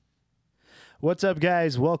What's up,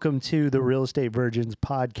 guys? Welcome to the Real Estate Virgins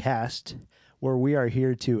podcast, where we are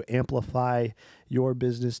here to amplify your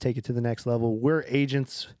business, take it to the next level. We're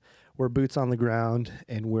agents, we're boots on the ground,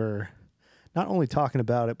 and we're not only talking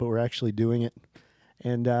about it, but we're actually doing it.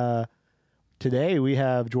 And today we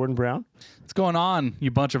have Jordan Brown. What's going on,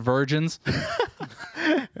 you bunch of virgins?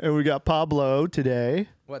 And we got Pablo today.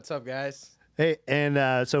 What's up, guys? Hey,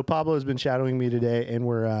 and so Pablo has been shadowing me today, and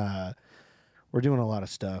we're doing a lot of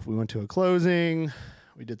stuff. We went to a closing.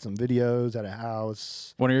 We did some videos at a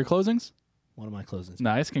house. One of your closings? One of my closings.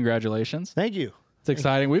 Nice, congratulations. Thank you. It's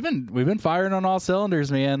exciting. We've been firing on all cylinders,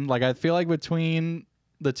 man. Like I feel like between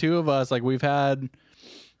the two of us, like we've had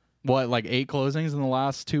like 8 closings in the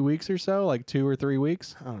last 2 weeks or so, like 2 or 3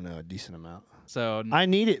 weeks. I don't know, a decent amount. So I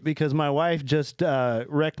need it because my wife just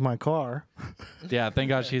wrecked my car. yeah, thank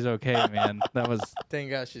God she's okay, man. That was Thank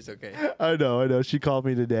God she's okay. I know. She called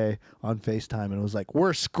me today on FaceTime and was like,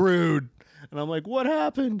 "We're screwed." And I'm like, "What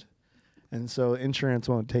happened?" And so insurance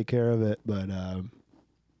won't take care of it, but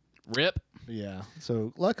rip. yeah.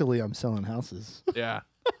 So luckily I'm selling houses. Yeah,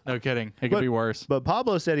 no kidding. It could be worse. But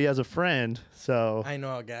Pablo said he has a friend, so I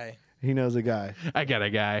know a guy. he knows a guy. I got a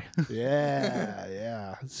guy.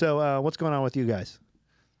 Yeah. So what's going on with you guys?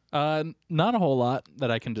 Not a whole lot that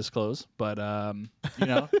I can disclose, but you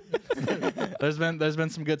know, there's been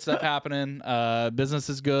some good stuff happening. Business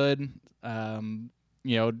is good.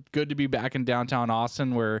 You know, good to be back in downtown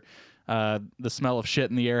Austin where the smell of shit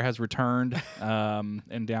in the air has returned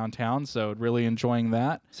in downtown. So really enjoying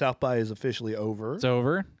that. South by is officially over. It's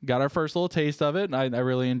over. Got our first little taste of it. I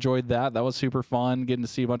really enjoyed that. That was super fun, getting to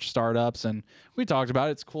see a bunch of startups. And we talked about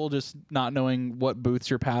it. It's cool just not knowing what booths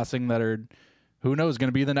you're passing that are, who knows, going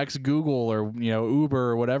to be the next Google or, you know, Uber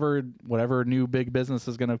or whatever new big business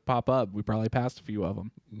is going to pop up. We probably passed a few of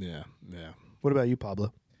them. Yeah. What about you,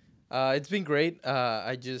 Pablo? It's been great.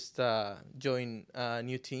 I just joined a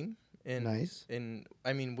new team. Nice.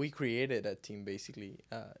 We created a team basically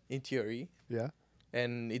in theory, Yeah.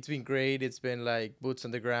 and it's been great. It's been like boots on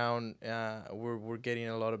the ground. We're getting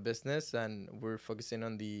a lot of business, and we're focusing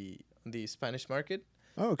on the Spanish market.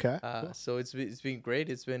 Oh, okay. Cool. So it's been great.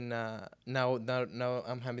 It's been now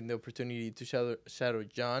I'm having the opportunity to shadow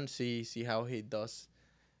John, see how he does,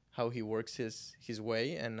 how he works his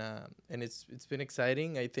way, and it's been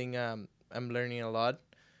exciting. I think I'm learning a lot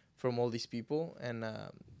from all these people, and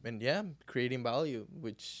yeah, creating value,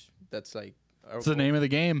 which that's like It's the name of the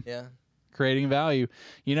game. Yeah. Creating value.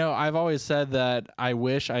 You know, I've always said that I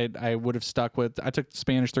wish I would have stuck with, I took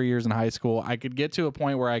Spanish 3 years in high school. I could get to a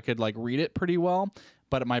point where I could like read it pretty well,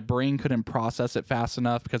 but my brain couldn't process it fast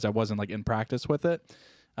enough because I wasn't like in practice with it.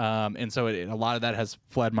 And so a lot of that has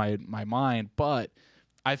fled my mind, but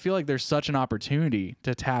I feel like there's such an opportunity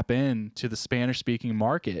to tap into the Spanish-speaking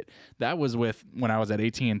market. That was when I was at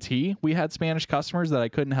AT&T. We had Spanish customers that I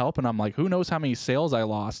couldn't help, and I'm like, who knows how many sales I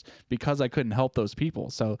lost because I couldn't help those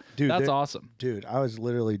people. So that's awesome. Dude, I was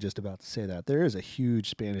literally just about to say that. There is a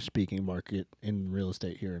huge Spanish-speaking market in real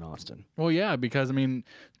estate here in Austin. Well, yeah, because, I mean,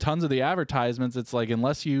 tons of the advertisements, it's like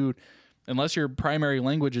unless your primary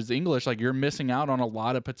language is English, like you're missing out on a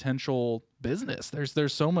lot of potential business.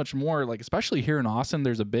 There's so much more, like especially here in Austin,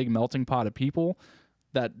 there's a big melting pot of people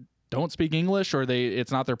that don't speak English or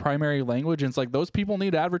it's not their primary language. And it's like those people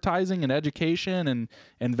need advertising and education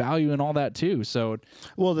and value and all that too. So,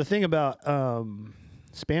 well, the thing about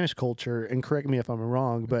Spanish culture, and correct me if I'm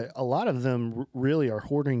wrong, but a lot of them really are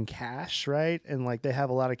hoarding cash, right? And like they have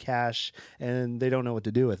a lot of cash and they don't know what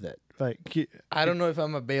to do with it. Like, I don't know if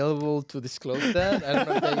I'm available to disclose that. I don't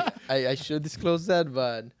know if I should disclose that,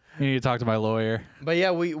 but you need to talk to my lawyer. But yeah,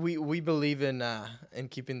 we believe in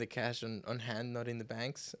keeping the cash on hand, not in the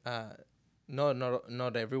banks.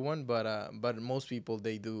 Not everyone, but most people,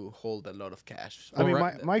 they do hold a lot of cash. I mean,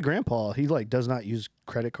 my grandpa, he like does not use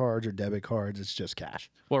credit cards or debit cards. It's just cash.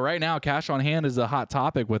 Well, right now, cash on hand is a hot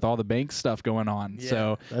topic with all the bank stuff going on. Yeah,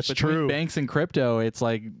 so that's between true. banks and crypto, it's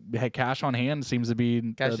like cash on hand seems to be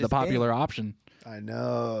the popular option. I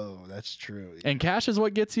know, that's true. And cash is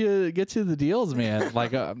what gets you the deals, man.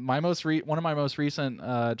 Like one of my most recent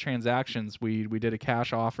transactions, we did a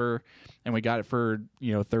cash offer, and we got it for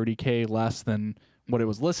 $30K less than what it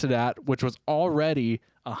was listed at, which was already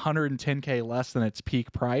 $110K less than its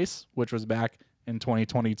peak price, which was back in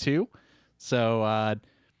 2022. So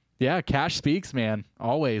yeah, cash speaks, man.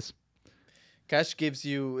 Always. Cash gives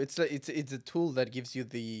you it's a tool that gives you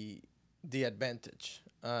the advantage.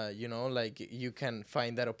 Like you can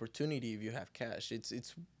find that opportunity if you have cash.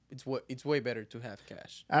 It's way better to have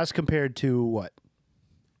cash. As compared to what?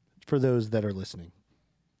 For those that are listening.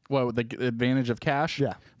 What the advantage of cash?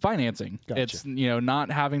 Yeah. Financing. Gotcha. It's,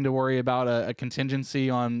 not having to worry about a contingency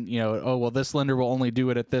on, oh, well, this lender will only do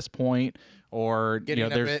it at this point, or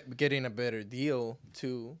getting a better deal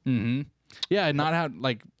too. Mm-hmm. Yeah, and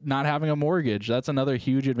not having a mortgage. That's another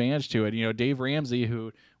huge advantage to it. Dave Ramsey,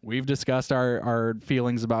 who we've discussed our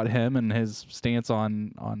feelings about him and his stance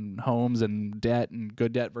on homes and debt and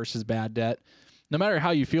good debt versus bad debt. No matter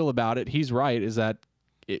how you feel about it, he's right. Is that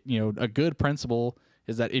a good principle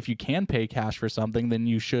is that if you can pay cash for something, then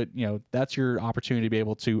you should, that's your opportunity to be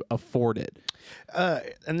able to afford it.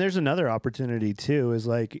 And there's another opportunity too, is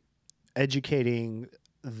like educating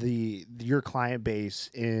your client base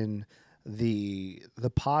in the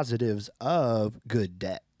positives of good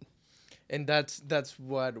debt. And that's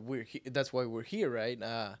why we're here, right?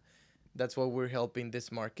 That's why we're helping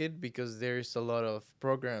this market, because there's a lot of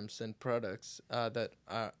programs and products that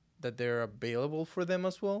they're available for them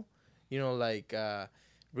as well.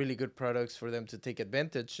 Really good products for them to take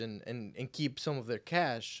advantage and keep some of their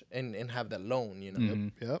cash and have that loan,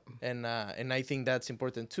 Mm-hmm. Yep. And I think that's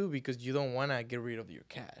important too, because you don't want to get rid of your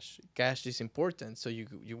cash. Cash is important, so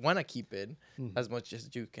you want to keep it as much as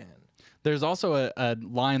you can. There's also a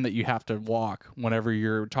line that you have to walk whenever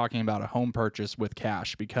you're talking about a home purchase with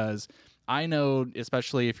cash, because I know,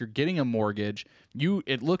 especially if you're getting a mortgage,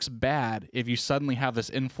 it looks bad if you suddenly have this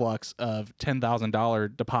influx of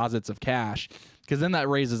 $10,000 deposits of cash, because then that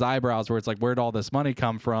raises eyebrows where it's like, where'd all this money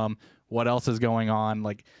come from? What else is going on?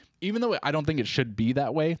 Like, even though I don't think it should be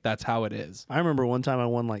that way, that's how it is. I remember one time I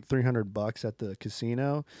won like $300 at the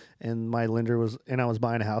casino, and my lender I was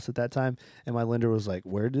buying a house at that time, and my lender was like,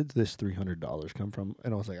 "Where did this $300 come from?"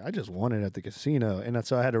 And I was like, "I just won it at the casino," and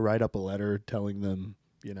so I had to write up a letter telling them,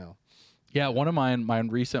 Yeah, one of my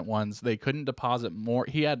recent ones, they couldn't deposit more.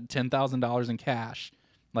 He had $10,000 in cash.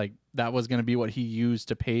 Like, that was going to be what he used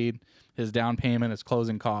to pay his down payment, his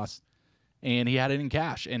closing costs. And he had it in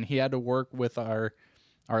cash. And he had to work with our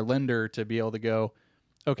lender to be able to go,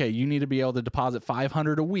 okay, you need to be able to deposit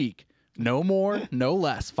 $500 a week. No more, no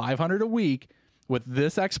less. $500 a week with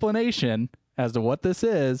this explanation as to what this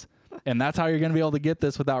is. And that's how you're going to be able to get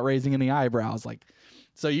this without raising any eyebrows. Like,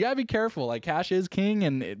 so you gotta be careful. Like, cash is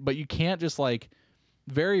king, but you can't just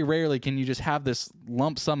very rarely can you just have this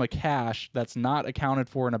lump sum of cash that's not accounted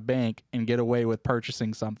for in a bank and get away with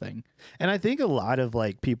purchasing something. And I think a lot of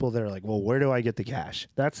people that are like, well, where do I get the cash?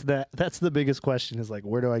 That's the biggest question, is like,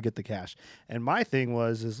 where do I get the cash? And my thing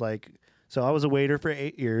is like, so I was a waiter for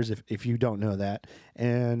 8 years, if you don't know that.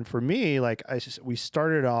 And for me, we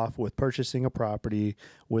started off with purchasing a property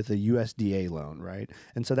with a USDA loan, right?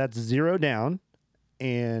 And so that's zero down.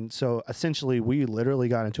 And so essentially we literally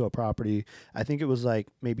got into a property. I think it was like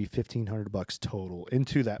maybe $1,500 total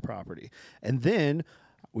into that property. And then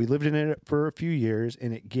we lived in it for a few years,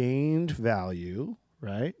 and it gained value,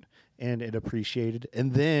 right? And it appreciated.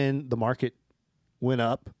 And then the market went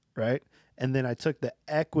up, right? And then I took the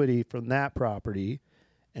equity from that property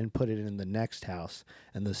and put it in the next house.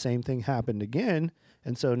 And the same thing happened again.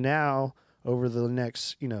 And so now, over the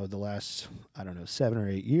next, the last, 7 or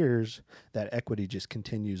 8 years, that equity just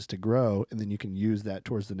continues to grow, and then you can use that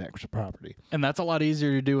towards the next property. And that's a lot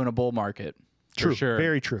easier to do in a bull market. True. For sure.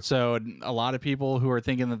 Very true. So a lot of people who are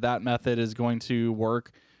thinking that method is going to work,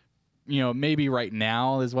 maybe right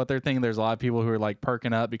now is what they're thinking. There's a lot of people who are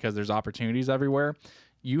perking up because there's opportunities everywhere.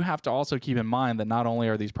 You have to also keep in mind that not only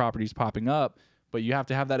are these properties popping up, but you have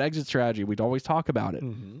to have that exit strategy. We'd always talk about it.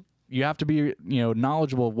 Mm-hmm. You have to be,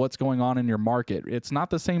 knowledgeable of what's going on in your market. It's not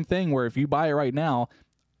the same thing where if you buy it right now,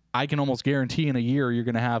 I can almost guarantee in a year you're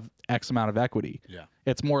going to have X amount of equity. Yeah.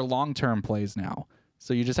 It's more long-term plays now.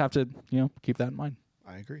 So you just have to, keep that in mind.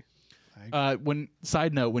 I agree.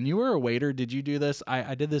 Side note, when you were a waiter, did you do this?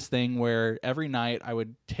 I did this thing where every night I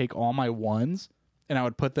would take all my ones and I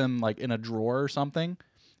would put them in a drawer or something.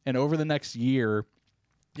 And over the next year,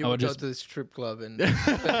 you would go to the strip club and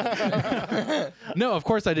No, of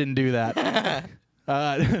course I didn't do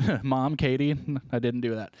that. Mom, Katie, I didn't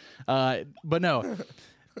do that. But no,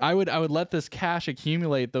 I would let this cash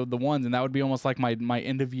accumulate the ones, and that would be almost like my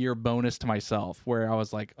end of year bonus to myself, where I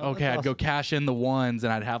was like, okay, I'd go cash in the ones,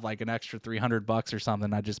 and I'd have an extra $300 or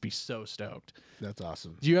something. I'd just be so stoked. That's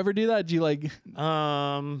awesome. Do you ever do that? Do you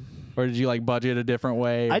or did you budget a different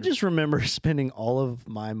way? I just remember spending all of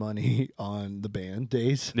my money on the band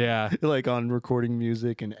days. Yeah. On recording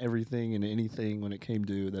music and everything and anything when it came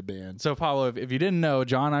to the band. So Paulo, if you didn't know,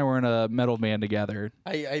 John and I were in a metal band together.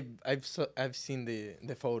 I've seen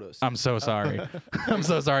the photos. I'm so sorry. I'm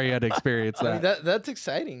so sorry you had to experience that. That's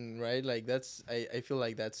exciting, right? I feel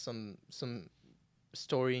like that's some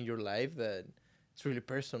story in your life that it's really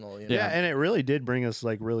personal. You know? Yeah, and it really did bring us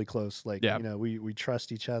like really close. Like, Yeah. you know, we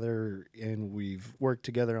trust each other and we've worked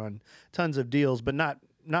together on tons of deals, but not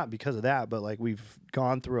because of that, but like we've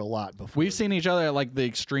gone through a lot before. We've seen each other at like the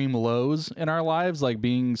extreme lows in our lives, like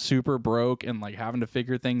being super broke and like having to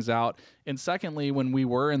figure things out. And secondly, when we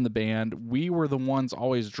were in the band, we were the ones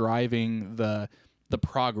always driving the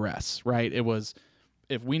progress, right? It was,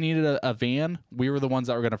 if we needed a van, we were the ones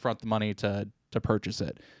that were going to front the money to purchase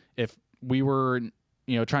it. If we were,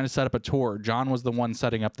 you know, trying to set up a tour, John was the one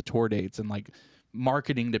setting up the tour dates and like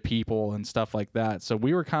marketing to people and stuff like that. So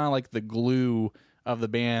we were kind of like the glue of the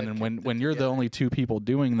band. That And kept when it you're the together. only two people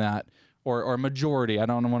doing that, or majority, I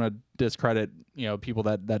don't want to discredit, you know, people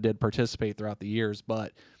that did participate throughout the years,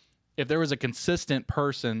 but if there was a consistent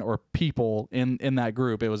person or people in that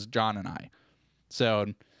group, it was John and I. So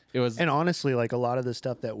it was, And honestly, like a lot of the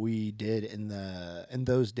stuff that we did in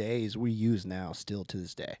those days, we use now still to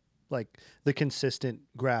this day. Like the consistent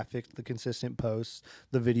graphics, the consistent posts,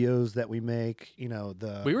 the videos that we make, you know,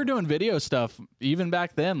 we were doing video stuff even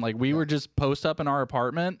back then. Like we were just post up in our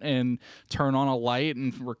apartment and turn on a light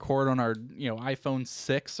and record on our, you know, iPhone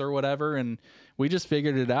 6 or whatever. And we just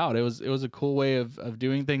figured it out. It was a cool way of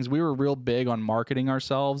doing things. We were real big on marketing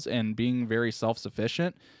ourselves and being very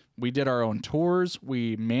self-sufficient. We did our own tours.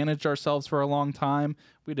 We managed ourselves for a long time.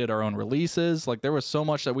 We did our own releases. Like there was so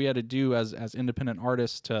much that we had to do as independent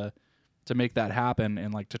artists to make that happen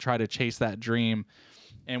and like to try to chase that dream.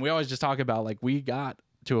 And we always just talk about like we got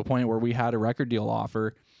to a point where we had a record deal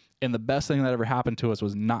offer, and the best thing that ever happened to us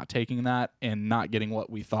was not taking that and not getting what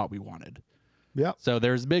we thought we wanted. Yeah. So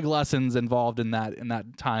there's big lessons involved in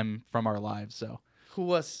that time from our lives. So Who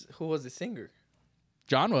was the singer?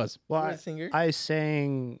 John was. Well, Who was the singer? I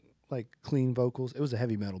sang like clean vocals. It was a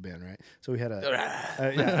heavy metal band, right? So we had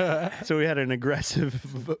so we had an aggressive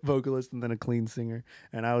vocalist and then a clean singer,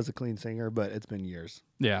 and I was a clean singer. But it's been years.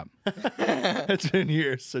 Yeah. It's been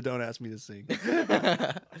years, so don't ask me to sing.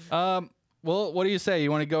 Well, what do you say? You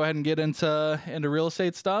want to go ahead and get into real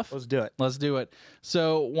estate stuff? Let's do it. Let's do it.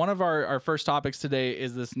 So one of our first topics today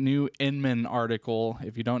is this new Inman article.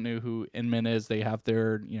 If you don't know who Inman is, they have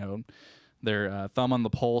their, you know, their thumb on the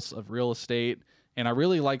pulse of real estate. And I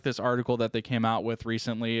really like this article that they came out with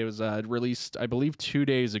recently. It was released, I believe, 2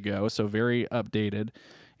 days ago, so very updated.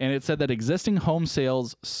 And it said that existing home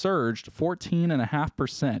sales surged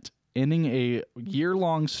 14.5%, ending a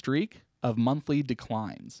year-long streak of monthly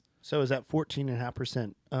declines. So is that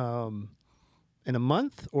 14.5% in a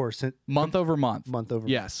month or Month over month. month over?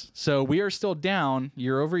 Yes. So we are still down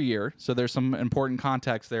year over year. So there's some important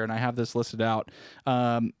context there, and I have this listed out.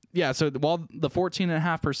 Yeah, so while the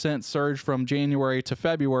 14.5% surge from January to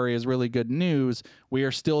February is really good news, we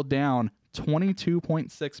are still down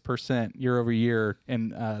 22.6% year over year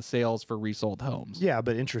in sales for resold homes. Yeah,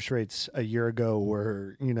 but interest rates a year ago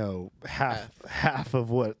were, you know, half of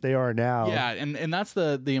what they are now. Yeah, and that's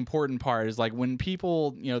the important part is like when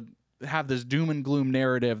people, you know, have this doom and gloom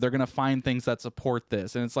narrative, they're going to find things that support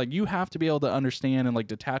this. And it's like you have to be able to understand and like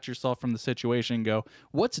detach yourself from the situation and go,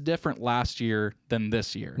 what's different last year than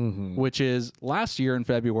this year? Mm-hmm. Which is last year in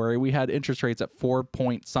February, we had interest rates at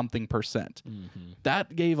 4-point-something%. Mm-hmm.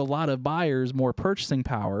 That gave a lot of buyers more purchasing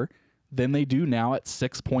power than they do now at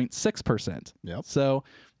 6.6%. Yep. So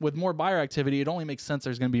with more buyer activity, it only makes sense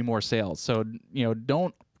there's going to be more sales. So, you know,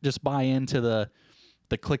 don't just buy into the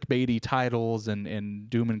clickbaity titles and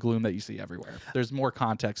doom and gloom that you see everywhere. There's more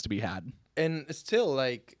context to be had. And still,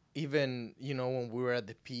 like, even, you know, when we were at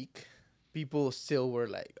the peak, people still were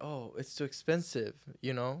like, oh, it's too expensive,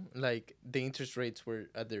 you know? Like, the interest rates were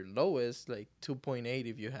at their lowest, like 2.8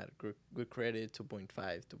 if you had good credit, 2.5,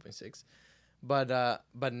 2.6.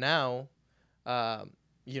 But now,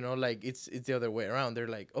 you know, like, it's the other way around. They're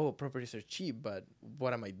like, oh, properties are cheap, but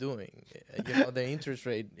what am I doing? You know, the interest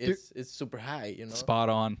rate is super high, you know? Spot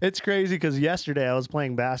on. It's crazy because yesterday I was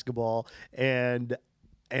playing basketball and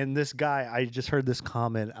this guy, I just heard this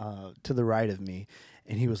comment to the right of me,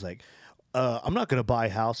 and he was like, I'm not going to buy a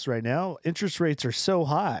house right now. Interest rates are so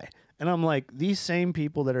high. And I'm like, these same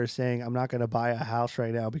people that are saying I'm not going to buy a house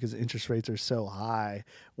right now because interest rates are so high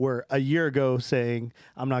were a year ago saying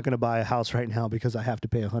I'm not going to buy a house right now because I have to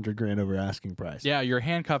pay $100,000 over asking price. Yeah, you're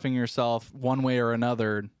handcuffing yourself one way or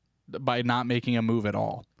another by not making a move at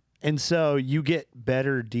all. And so you get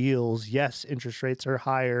better deals. Yes, interest rates are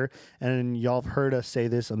higher, and y'all have heard us say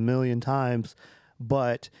this a million times,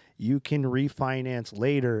 but you can refinance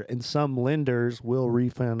later, and some lenders will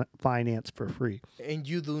refinance for free. And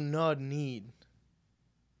you do not need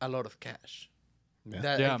a lot of cash.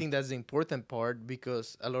 Yeah. I think that's the important part,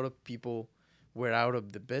 because a lot of people were out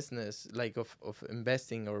of the business, like of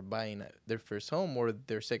investing or buying their first home or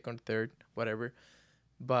their second, third, whatever.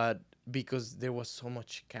 But because there was so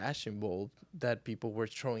much cash involved that people were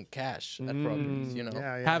throwing cash at properties, you know?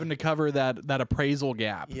 Yeah, yeah. Having to cover that appraisal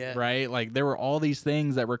gap, Yeah. right? Like there were all these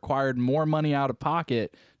things that required more money out of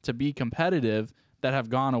pocket to be competitive that have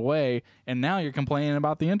gone away, and now you're complaining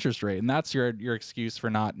about the interest rate, and that's your excuse for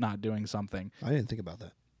not doing something. I didn't think about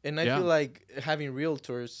that. And I Yeah. feel like having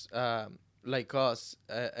realtors like us,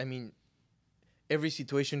 I mean, every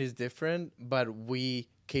situation is different, but we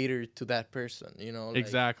cater to that person, you know? Like,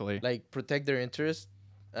 Exactly. like protect their interest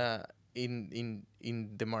in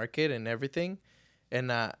the market and everything.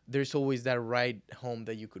 And there's always that right home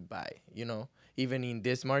that you could buy, you know, even in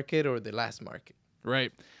this market or the last market.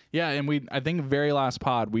 Right. Yeah, and I think very last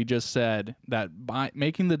pod we just said that by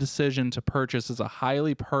making the decision to purchase is a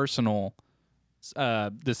highly personal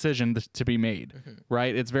decision to be made.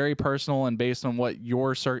 Right. It's very personal and based on what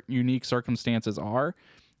your unique circumstances are.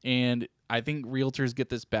 And I think realtors get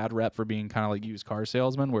this bad rep for being kind of like used car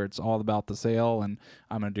salesmen, where it's all about the sale and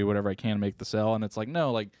I'm going to do whatever I can to make the sale. And it's like,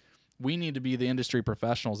 no, like we need to be the industry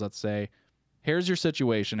professionals that say, here's your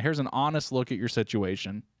situation. Here's an honest look at your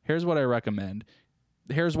situation. Here's what I recommend.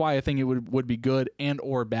 Here's why I think it would be good and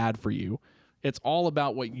or bad for you. It's all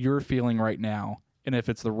about what you're feeling right now and if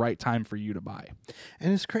it's the right time for you to buy.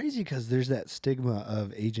 And it's crazy because there's that stigma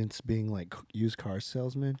of agents being like used car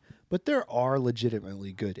salesmen, but there are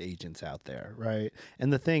legitimately good agents out there, right?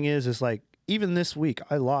 And the thing is like even this week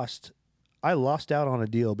I lost out on a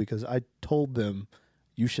deal because I told them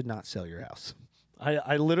you should not sell your house.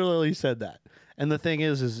 I literally said that. And the thing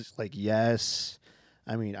is like, yes,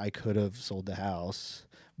 I mean, I could have sold the house,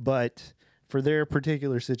 but for their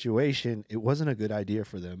particular situation, it wasn't a good idea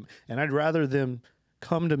for them. And I'd rather them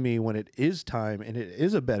come to me when it is time and it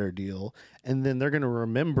is a better deal, and then they're going to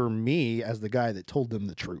remember me as the guy that told them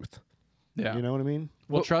the truth. Yeah. You know what I mean?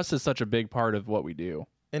 Well, trust is such a big part of what we do.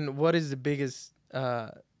 And what is the biggest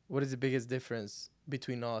difference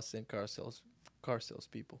between us and car sales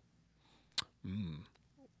people?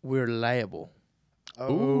 We're liable.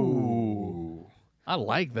 Ooh. I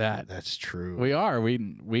like that. That's true. We are.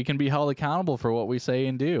 We can be held accountable for what we say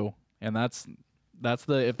and do. And that's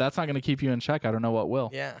if that's not going to keep you in check, I don't know what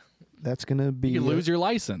will. Yeah. That's going to be You lose your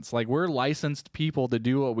license. Like we're licensed people to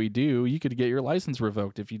do what we do. You could get your license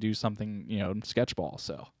revoked if you do something, sketchball.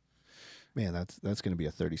 So, man, that's going to be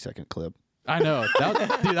a 30-second clip. I know.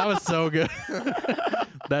 Dude, that was so good.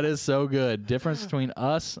 That is so good. Difference between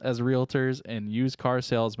us as realtors and used car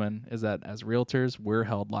salesmen is that as realtors, we're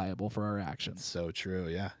held liable for our actions. So true.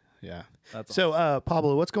 Yeah. Yeah. That's So,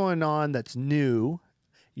 Pablo, what's going on that's new?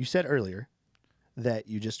 You said earlier that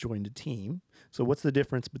you just joined a team. So what's the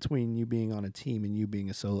difference between you being on a team and you being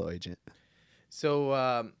a solo agent? So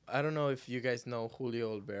I don't know if you guys know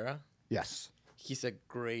Julio Olvera. Yes. He's a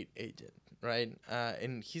great agent, right?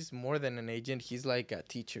 And he's more than an agent. He's like a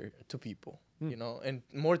teacher to people, and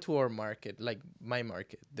more to our market, like my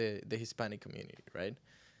market, the Hispanic community, right?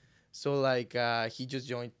 So like he just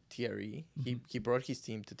joined TRE. He brought his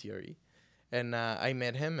team to TRE. And I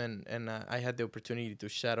met him, and I had the opportunity to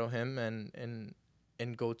shadow him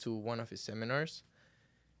and go to one of his seminars.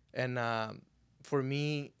 And for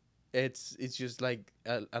me, it's just like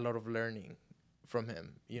a lot of learning from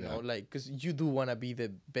him, you know, like because you do want to be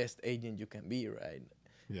the best agent you can be, right?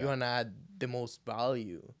 Yeah. You want to add the most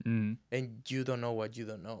value, and you don't know what you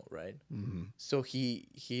don't know, right? So he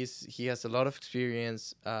has a lot of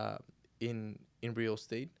experience in real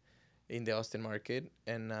estate in the Austin market,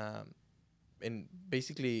 and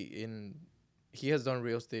basically he has done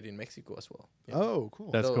real estate in Mexico as well. Oh,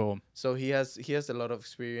 cool. That's cool. So he has a lot of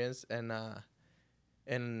experience, and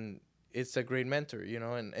it's a great mentor,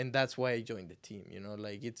 and that's why I joined the team.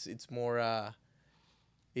 Like it's more of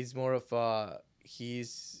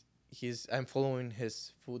I'm following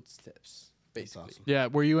his footsteps basically. Awesome. Yeah.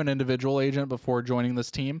 Were you an individual agent before joining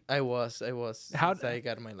this team? I was since I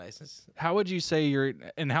got my license. How would you say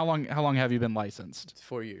and how long have you been licensed?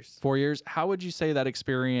 4 years. 4 years. How would you say that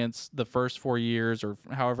experience, the first 4 years or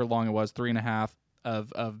however long it was, 3.5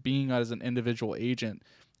 of being as an individual agent,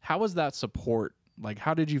 how was that support? Like,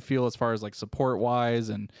 how did you feel as far as like support wise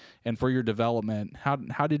and for your development?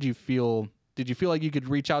 How did you feel? Did you feel like you could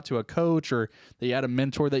reach out to a coach or that you had a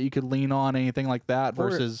mentor that you could lean on, anything like that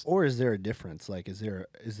versus? Or is there a difference? Like, is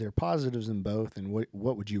there positives in both, and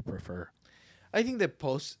what would you prefer? I think the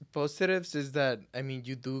positives is that, I mean,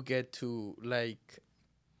 you do get to like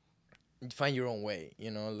find your own way,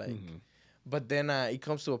 but then it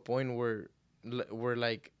comes to a point where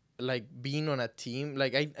like being on a team,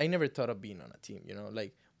 like I never thought of being on a team,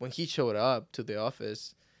 like when he showed up to the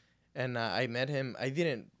office and I met him. I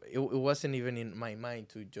didn't. It wasn't even in my mind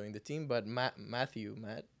to join the team. But Matt,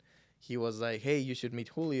 he was like, "Hey, you should meet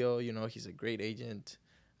Julio. You know, he's a great agent.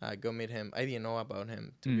 Go meet him." I didn't know about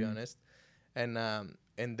him, to be honest. And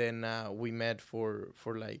then we met for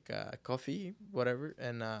like coffee, whatever.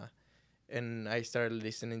 And I started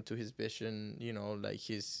listening to his vision. You know, like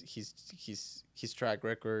his track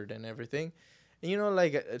record and everything. And, you know,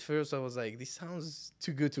 like at first I was like, this sounds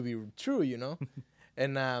too good to be true, you know?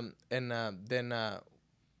 and then,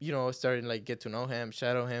 you know, starting like get to know him,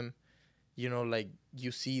 shadow him, you know, like you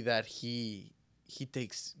see that he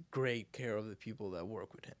takes great care of the people that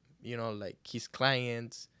work with him, you know, like his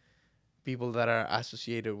clients, people that are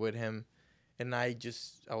associated with him. And I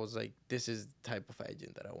was like, this is the type of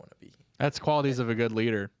agent that I want to be. That's qualities of a good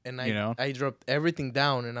leader. And I dropped everything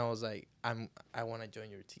down and I was like, I want to join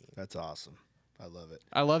your team. That's awesome. I love it.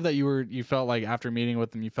 I love that you felt like after meeting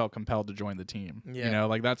with them, you felt compelled to join the team. Yeah. You know,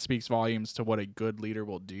 like that speaks volumes to what a good leader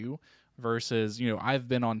will do versus, you know, I've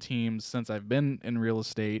been on teams since I've been in real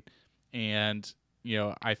estate and, you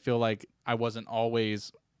know, I feel like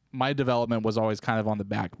my development was always kind of on the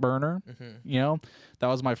back burner. You know, that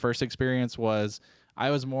was my first experience I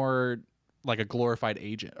was more like a glorified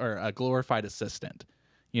agent or a glorified assistant.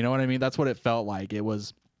 You know what I mean? That's what it felt like. It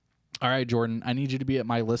was, all right, Jordan, I need you to be at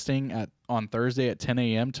my listing on Thursday at 10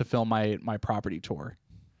 a.m. to film my property tour.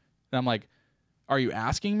 And I'm like, are you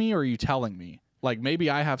asking me or are you telling me? Like, maybe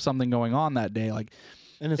I have something going on that day. Like,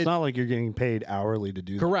 and it's not like you're getting paid hourly to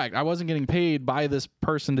do that. Correct. I wasn't getting paid by this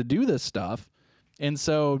person to do this stuff. And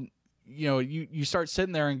so, you know, you start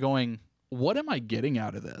sitting there and going, what am I getting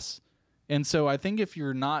out of this? And so I think if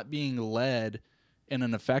you're not being led in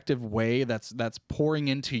an effective way that's pouring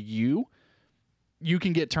into you, you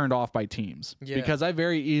can get turned off by teams. Yeah. Because I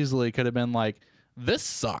very easily could have been like, this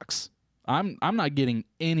sucks. I'm not getting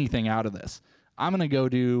anything out of this. I'm going to go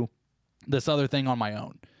do this other thing on my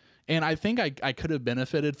own. And I think I could have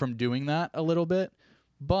benefited from doing that a little bit.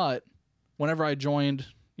 But whenever I joined,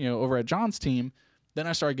 you know, over at John's team, then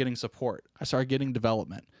I started getting support. I started getting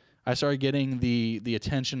development. I started getting the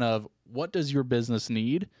attention of what does your business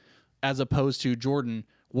need, as opposed to, Jordan,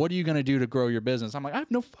 what are you going to do to grow your business? I'm like, I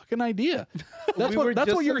have no fucking idea. That's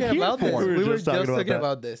what you're here for. We were just talking about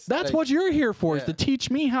about this. That's like, what you're here for, is yeah. to teach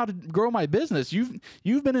me how to grow my business.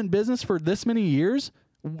 You've been in business for this many years,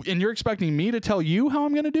 and you're expecting me to tell you how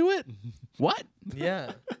I'm going to do it? What?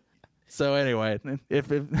 Yeah. So anyway, if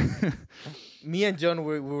Me and John,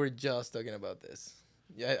 we were just talking about this.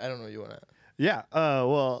 Yeah, I don't know. You want to... Yeah.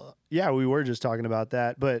 Well, yeah, we were just talking about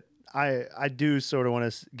that, but I do sort of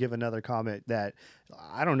want to give another comment that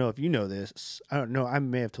I don't know if you know this. I don't know. I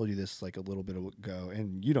may have told you this like a little bit ago,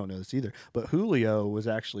 and you don't know this either. But Julio was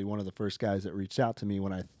actually one of the first guys that reached out to me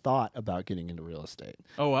when I thought about getting into real estate.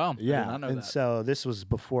 oh wow, Yeah, I did not know and that. so this was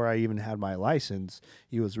before I even had my license.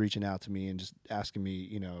 He was reaching out to me and just asking me,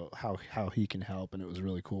 you know, how he can help, and it was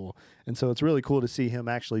really cool. And so it's really cool to see him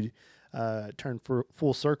actually turn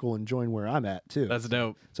full circle and join where I'm at too. That's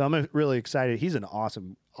dope. So I'm really excited. He's an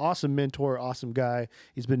awesome mentor, awesome guy.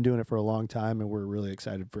 He's been doing it for a long time, and we're really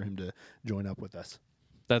excited for him to join up with us.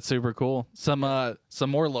 That's super cool. Some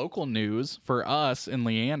more local news for us in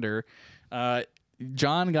Leander.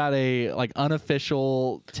 John got a like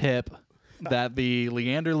unofficial tip that the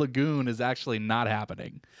Leander Lagoon is actually not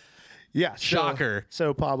happening. Yeah. Shocker.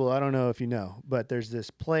 So Pablo, I don't know if you know, but there's this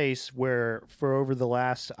place where for over the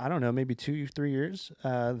last, I don't know, maybe 2-3 years,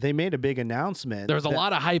 they made a big announcement. There was a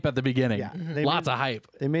lot of hype at the beginning. Yeah. Lots of hype.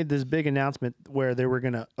 They made this big announcement where they were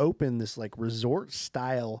going to open this like resort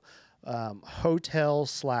style hotel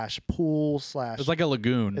 / pool / It's like a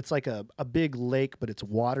lagoon. it's like a big lake, but it's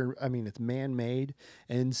water. I mean, it's man-made.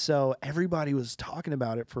 And so everybody was talking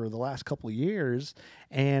about it for the last couple of years.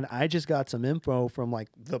 And I just got some info from like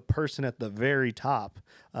the person at the very top.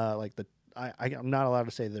 I'm not allowed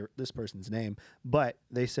to say this person's name, but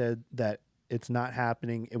they said that it's not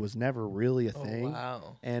happening. It was never really a thing.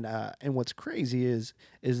 Wow. And what's crazy is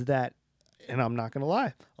that, and I'm not going to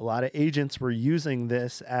lie, a lot of agents were using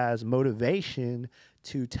this as motivation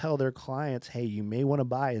to tell their clients, hey, you may want to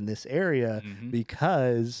buy in this area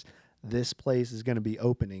because this place is going to be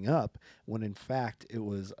opening up, when in fact it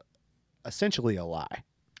was essentially a lie.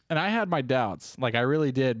 And I had my doubts. Like, I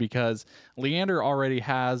really did, because Leander already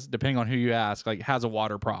has, depending on who you ask, like has a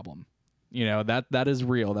water problem. You know, that is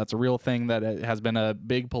real. That's a real thing that has been a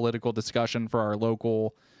big political discussion for our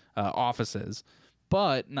local offices.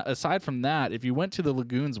 But aside from that, if you went to the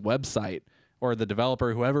Lagoon's website, or the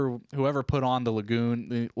developer, whoever put on the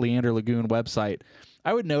Leander Lagoon website,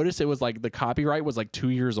 I would notice it was like the copyright was like 2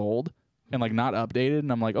 years old and like not updated.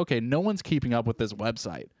 And I'm like, okay, no one's keeping up with this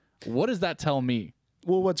website. What does that tell me?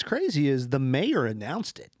 Well, what's crazy is the mayor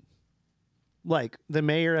announced it. Like the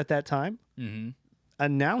mayor at that time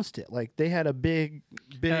announced it. Like they had a big.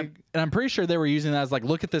 And I'm pretty sure they were using that as like,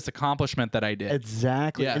 look at this accomplishment that I did.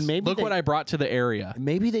 Exactly. Yes. And maybe Look what I brought to the area.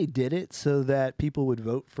 Maybe they did it so that people would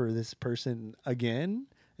vote for this person again,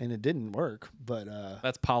 and it didn't work. But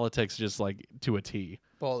That's politics, just like to a T.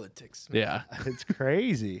 Politics. Man. Yeah. it's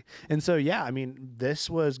crazy. And so, yeah, I mean, this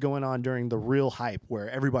was going on during the real hype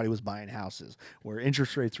where everybody was buying houses, where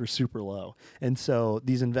interest rates were super low. And so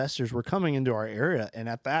these investors were coming into our area. And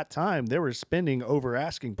at that time, they were spending over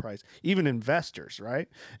asking price, even investors, right?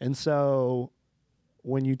 And so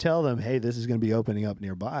when you tell them, hey, this is going to be opening up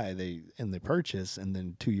nearby, they purchase, and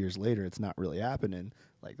then 2 years later, it's not really happening.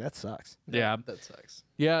 Like, that sucks. Yeah. That sucks.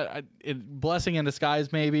 Yeah, blessing in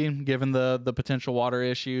disguise, maybe, given the potential water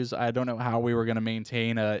issues. I don't know how we were going to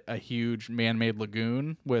maintain a huge man-made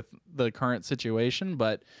lagoon with the current situation,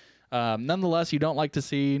 but nonetheless, you don't like to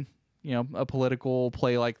see, a political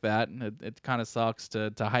play like that. It kind of sucks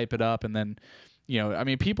to hype it up and then, I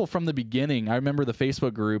mean, people from the beginning, I remember the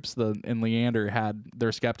Facebook groups in Leander had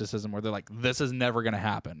their skepticism where they're like, this is never going to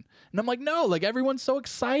happen. And I'm like, no, like everyone's so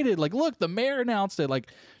excited. Like, look, the mayor announced it.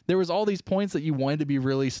 Like there was all these points that you wanted to be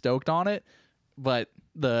really stoked on it. But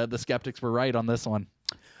the skeptics were right on this one.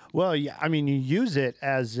 Well, yeah, I mean, you use it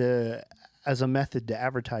as a method to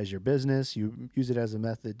advertise your business. You use it as a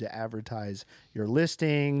method to advertise your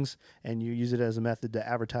listings, and you use it as a method to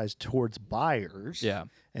advertise towards buyers. Yeah.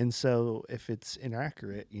 And so if it's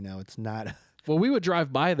inaccurate, it's not. Well, we would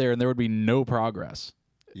drive by there and there would be no progress.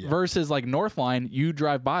 Yeah. Versus like Northline, you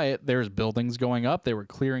drive by it, there's buildings going up, they were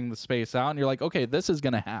clearing the space out, and you're like, okay, this is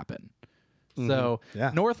going to happen. So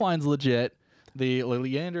Yeah. Northline's legit. The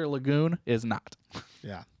Leander Lagoon is not.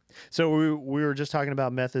 Yeah. So we were just talking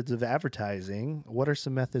about methods of advertising. What are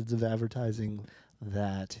some methods of advertising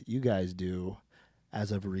that you guys do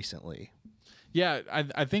as of recently? Yeah,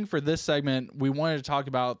 I think for this segment, we wanted to talk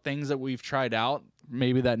about things that we've tried out,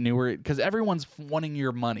 maybe that newer, because everyone's wanting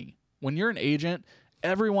your money. When you're an agent,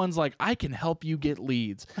 everyone's like, I can help you get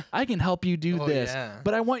leads. I can help you do this, yeah.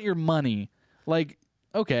 but I want your money. Like,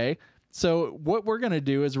 okay. So what we're going to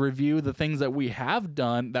do is review the things that we have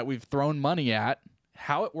done that we've thrown money at,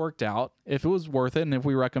 how it worked out, if it was worth it, and if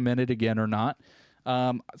we recommend it again or not.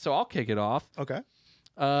 So I'll kick it off. Okay.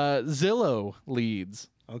 Zillow leads.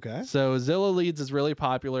 Okay. So Zillow leads is really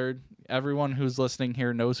popular. Everyone who's listening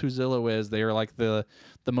here knows who Zillow is. They are like the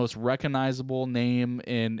most recognizable name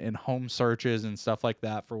in home searches and stuff like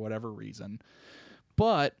that for whatever reason.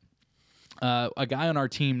 But a guy on our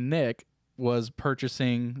team, Nick, was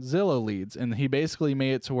purchasing Zillow leads, and he basically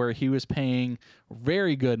made it to where he was paying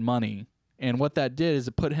very good money. And what that did is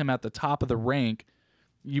it put him at the top of the rank.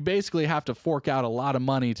 You basically have to fork out a lot of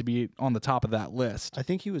money to be on the top of that list. I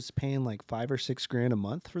think he was paying like $5,000 or $6,000 a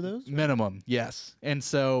month for those. Minimum, yes. And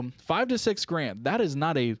so $5,000 to $6,000, that is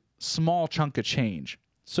not a small chunk of change.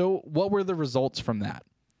 So what were the results from that?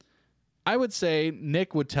 I would say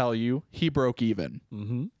Nick would tell you he broke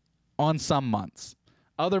even on some months.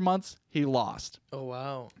 Other months, he lost. Oh,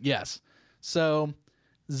 wow. Yes. So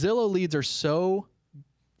Zillow leads are so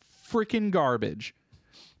freaking garbage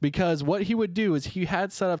because what he would do is he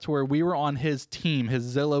had set up to where we were on his team,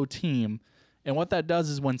 his Zillow team. And what that does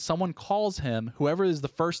is when someone calls him, whoever is the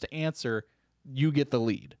first to answer, you get the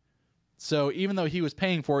lead. So even though he was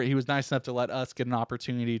paying for it, he was nice enough to let us get an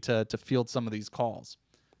opportunity to field some of these calls.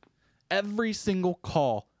 Every single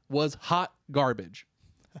call was hot garbage.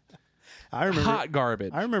 I remember Hot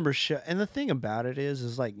garbage. I remember, and the thing about it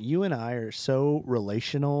is like you and I are so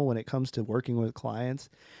relational when it comes to working with clients.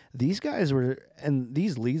 These guys were, and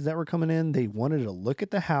these leads that were coming in, they wanted to look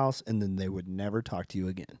at the house and then they would never talk to you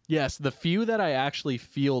again. Yes, the few that I actually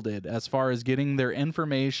fielded as far as getting their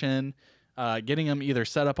information, getting them either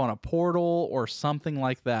set up on a portal or something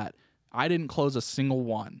like that, I didn't close a single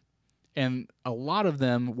one. And a lot of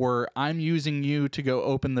them were, I'm using you to go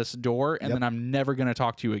open this door, and then I'm never going to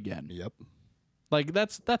talk to you again. Yep. Like,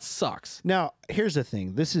 that sucks. Now, here's the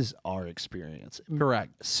thing. This is our experience.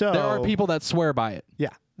 Correct. So There are people that swear by it. Yeah,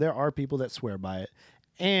 there are people that swear by it.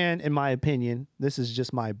 And in my opinion, this is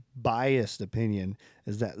just my biased opinion,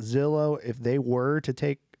 is that Zillow, if they were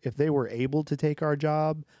able to take our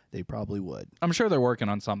job, they probably would. I'm sure they're working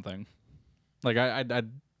on something. Like,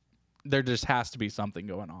 there just has to be something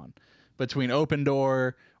going on. Between Open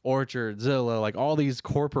Door, Orchard, Zillow, like all these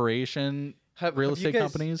corporation real estate you guys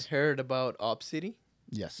companies. Heard about OpCity?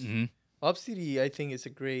 Yes. Mm-hmm. OpCity, I think, is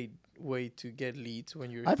a great way to get leads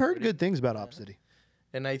when you're. I've heard starting. good things about OpCity.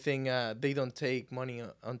 And I think they don't take money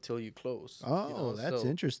until you close. Oh, that's so,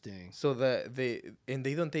 interesting. So that they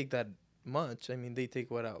don't take that much. I mean, they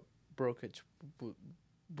take what out brokerage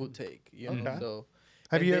would take. You know, Okay. so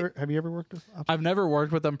Have and you they- ever worked with? I've never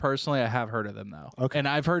worked with them personally. I have heard of them though. Okay. And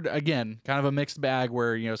I've heard, again, kind of a mixed bag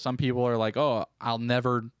where, you know, some people are like, oh, I'll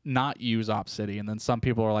never not use OpCity. And then some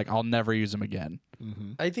people are like, I'll never use them again.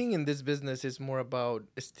 Mm-hmm. I think in this business, it's more about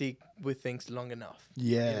stick with things long enough.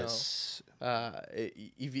 Yes.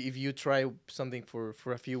 If you try something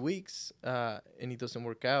for a few weeks and it doesn't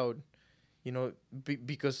work out, you know,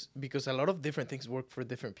 because a lot of different things work for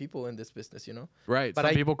different people in this business, you know. Right. But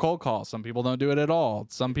Some I- people cold call. Some people don't do it at all.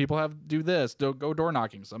 Some people do this, go door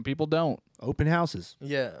knocking. Some people don't. Open houses.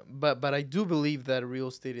 Yeah, but I do believe that real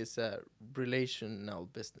estate is a relational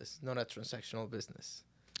business, not a transactional business.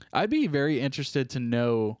 I'd be very interested to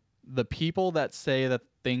know the people that say that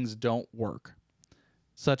things don't work.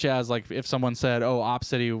 Such as like if someone said, "Oh,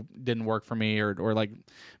 OpCity didn't work for me," or like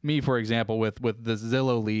me, for example, with the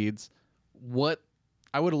Zillow leads, what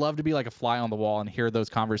I would love to be like a fly on the wall and hear those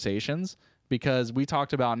conversations, because we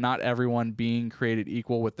talked about not everyone being created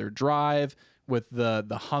equal with their drive, with the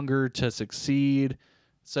hunger to succeed.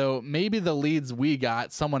 So maybe the leads we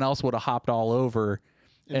got, someone else would have hopped all over.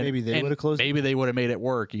 And maybe they would have closed. Maybe they would have made it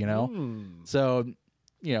work, you know? Hmm. So,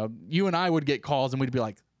 you know, you and I would get calls and we'd be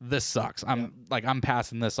like, this sucks. I'm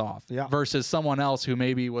passing this off. Yeah. Versus someone else who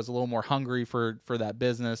maybe was a little more hungry for that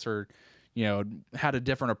business, or, you know, had a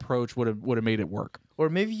different approach, would have made it work. Or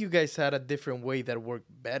maybe you guys had a different way that worked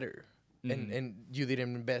better, and you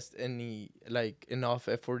didn't invest enough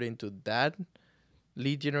effort into that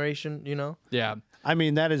lead generation, you know. Yeah. I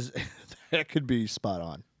mean, that could be spot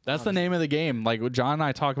on. That's the name of the game. Like what John and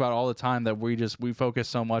I talk about all the time, that we focus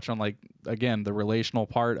so much on, like, again, the relational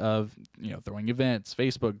part of, you know, throwing events,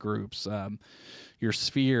 Facebook groups, your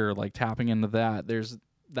sphere, like tapping into that.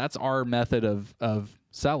 That's our method of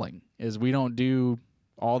selling, is we don't do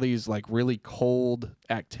all these like really cold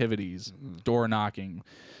activities, door knocking.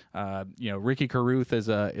 You know, Ricky Caruth is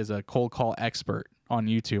a cold call expert on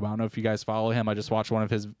YouTube. I don't know if you guys follow him. I just watched one of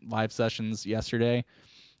his live sessions yesterday.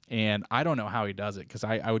 And I don't know how he does it, because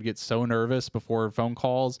I would get so nervous before phone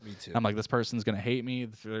calls. Me too. I'm like, this person's going to hate me.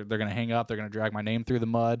 They're going to hang up. They're going to drag my name through the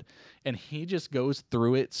mud. And he just goes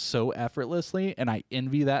through it so effortlessly. And I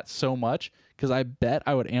envy that so much, because I bet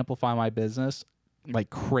I would amplify my business like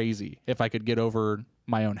crazy if I could get over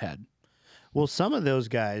my own head. Well, some of those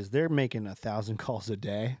guys, they're making 1,000 calls a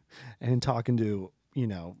day and talking to, you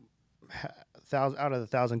know, 1,000 out of the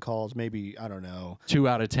 1,000 calls, maybe, I don't know, 2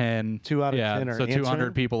 out of 10. 2 out of 10 are so 200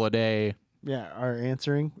 answering. people a day. Yeah, are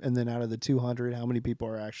answering. And then out of the 200, how many people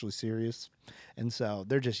are actually serious? And so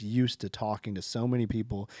they're just used to talking to so many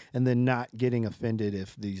people and then not getting offended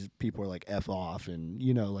if these people are like F off and,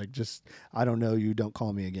 you know, like, just, I don't know you, don't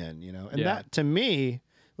call me again, you know? And Yeah. that, to me,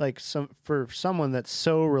 like, for someone that's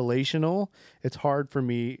so relational, it's hard for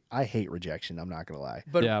me. I hate rejection. I'm not going to lie.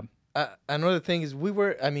 But Yeah. Another thing is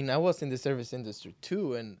I was in the service industry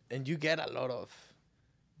too, and you get a lot of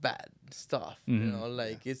bad stuff, you know,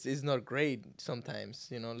 like it's not great sometimes,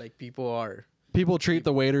 you know, like People treat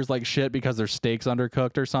the waiters like shit because their steak's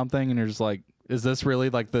undercooked or something, and you're just like, is this really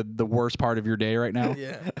like the worst part of your day right now?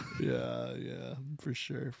 yeah. Yeah, for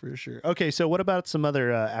sure. Okay, so what about some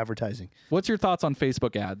other advertising? What's your thoughts on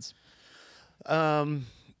Facebook ads?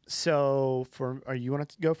 So are you want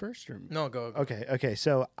to go first or? No, go. Okay.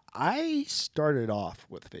 So I started off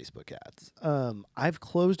with Facebook ads. I've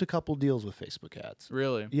closed a couple deals with Facebook ads.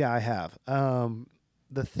 Really? Yeah, I have.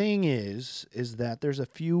 The thing is that there's a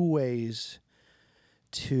few ways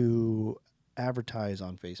to advertise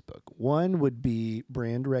on Facebook. One would be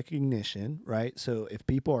brand recognition, right? So if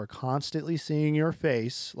people are constantly seeing your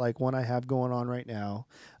face, like one I have going on right now,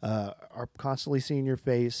 are constantly seeing your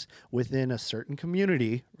face within a certain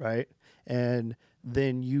community, right? And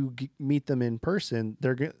then you meet them in person,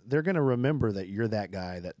 they're going to remember that you're that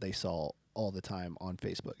guy that they saw all the time on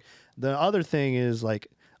Facebook. The other thing is like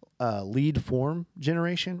lead form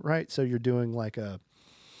generation, right? So you're doing like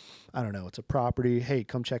it's a property. Hey,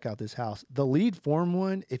 come check out this house. The lead form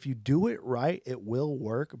one, if you do it right, it will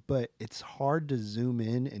work, but it's hard to zoom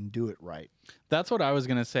in and do it right. That's what I was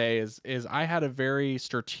going to say is I had a very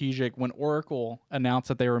strategic, when Oracle announced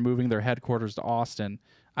that they were moving their headquarters to Austin,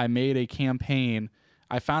 I made a campaign.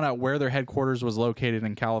 I found out where their headquarters was located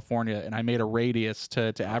in California, and I made a radius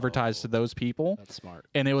to advertise to those people. That's smart.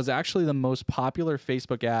 And it was actually the most popular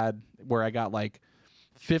Facebook ad, where I got like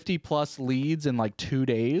 50 plus leads in like 2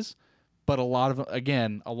 days. But a lot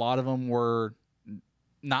of them were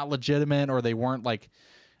not legitimate, or they weren't like,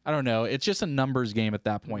 I don't know. It's just a numbers game at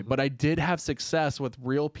that point. But I did have success with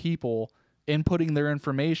real people inputting their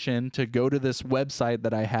information to go to this website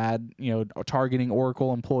that I had, you know, targeting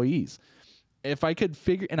Oracle employees. If I could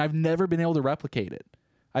figure, and I've never been able to replicate it.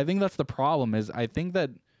 I think that's the problem. Is I think that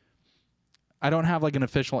I don't have like an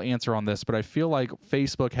official answer on this, but I feel like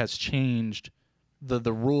Facebook has changed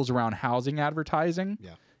the rules around housing advertising,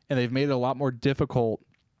 and they've made it a lot more difficult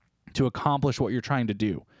to accomplish what you're trying to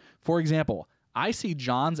do. For example, I see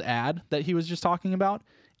John's ad that he was just talking about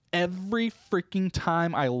every freaking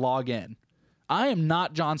time I log in. I am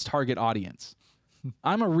not John's target audience.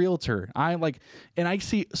 I'm a realtor. And I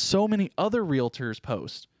see so many other realtors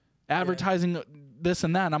post advertising this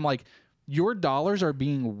and that, and I'm like, your dollars are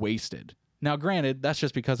being wasted. Now, granted, that's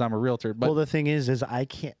just because I'm a realtor. But well, the thing is I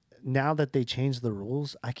can't. Now that they changed the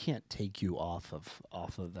rules, I can't take you off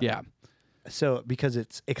of that. Yeah. So because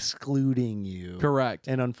it's excluding you. Correct.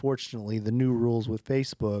 And unfortunately, the new rules with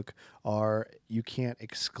Facebook are you can't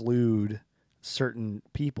exclude certain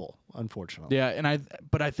people, unfortunately. Yeah,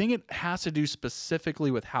 but I think it has to do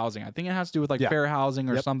specifically with housing. I think it has to do with like fair housing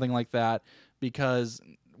or something like that, because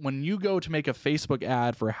when you go to make a Facebook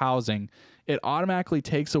ad for housing, it automatically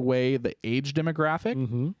takes away the age demographic.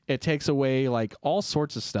 Mm-hmm. It takes away like all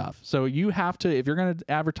sorts of stuff. So you have to, if you're going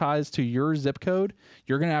to advertise to your zip code,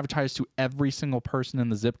 you're going to advertise to every single person in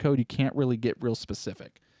the zip code. You can't really get real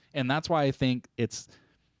specific. And that's why I think it's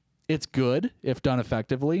good if done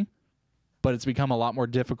effectively, but it's become a lot more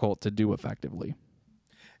difficult to do effectively.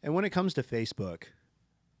 And when it comes to Facebook,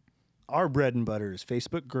 our bread and butter is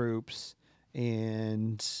Facebook groups,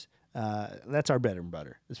 and that's our bread and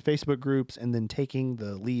butter. It's Facebook groups, and then taking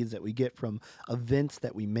the leads that we get from events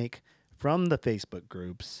that we make from the Facebook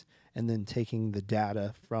groups, and then taking the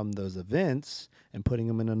data from those events and putting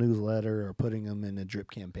them in a newsletter or putting them in a drip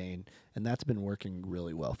campaign. And that's been working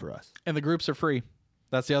really well for us. And the groups are free.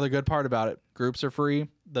 That's the other good part about it. Groups are free.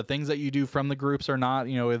 The things that you do from the groups are not,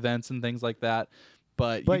 events and things like that.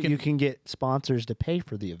 But you can get sponsors to pay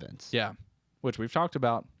for the events. Yeah, which we've talked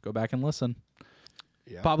about. Go back and listen.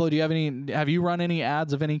 Yeah. Pablo, have you run any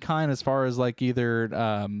ads of any kind as far as like either,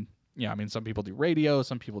 some people do radio,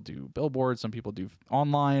 some people do billboards, some people do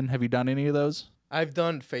online. Have you done any of those? I've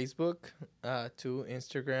done Facebook, too,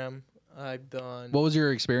 Instagram. I've done... What was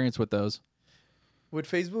your experience with those? With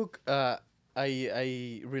Facebook,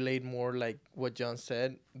 I relate more like what John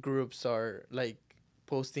said. Groups are like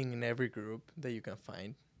posting in every group that you can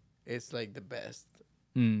find. It's like the best,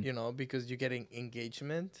 because you're getting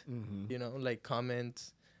engagement, like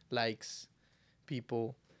comments, likes,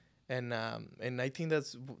 people. And I think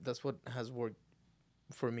that's what has worked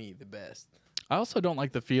for me the best. I also don't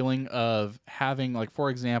like the feeling of having, like, for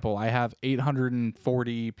example, I have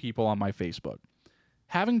 840 people on my Facebook.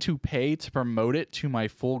 Having to pay to promote it to my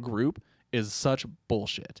full group is such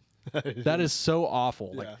bullshit. That is so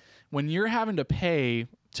awful. Yeah. Like, when you're having to pay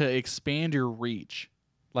to expand your reach,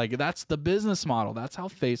 like, that's the business model. That's how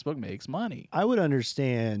Facebook makes money. I would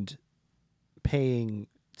understand paying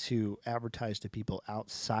to advertise to people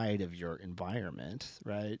outside of your environment,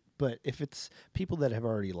 right? But if it's people that have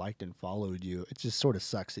already liked and followed you, it just sort of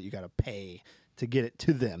sucks that you got to pay to get it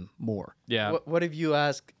to them more. Yeah. What if you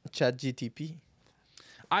ask ChatGTP?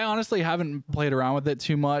 I honestly haven't played around with it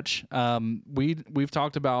too much. We've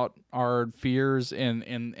talked about our fears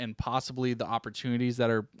and possibly the opportunities that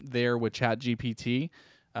are there with ChatGPT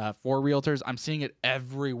for realtors. I'm seeing it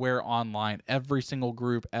everywhere online, every single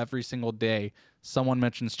group, every single day. Someone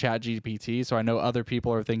mentions ChatGPT, so I know other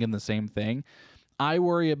people are thinking the same thing. I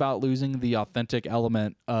worry about losing the authentic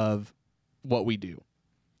element of what we do.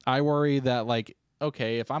 I worry that, like,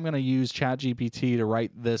 okay, if I'm going to use ChatGPT to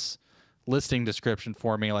write this listing description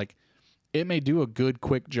for me, like, it may do a good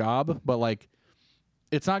quick job, but like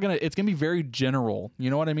it's gonna be very general. You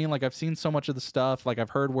know what I mean? Like, I've seen so much of the stuff, like I've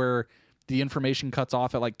heard where the information cuts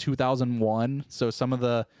off at like 2001. So some of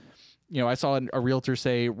the, I saw a realtor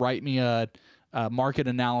say, write me a market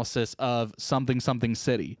analysis of something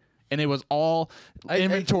city, and it was all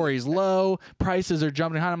inventory's low, prices are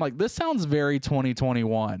jumping high. I'm like, this sounds very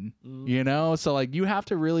 2021, so like you have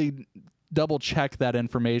to really double check that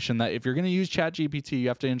information, that if you're going to use ChatGPT, you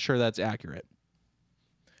have to ensure that's accurate.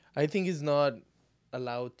 I think it's not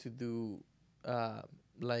allowed to do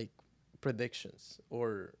like predictions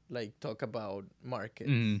or like talk about markets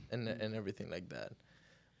and everything like that.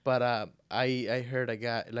 But I heard a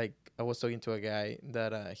guy, like I was talking to a guy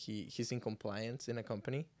that he's in compliance in a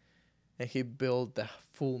company, and he built the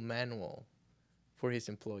full manual for his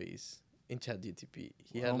employees in ChatGPT.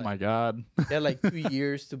 My God. He had like 2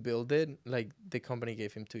 years to build it. Like the company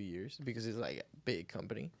gave him 2 years because it's like a big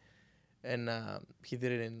company. And he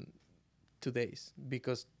did it in 2 days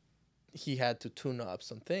because he had to tune up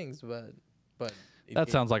some things, but that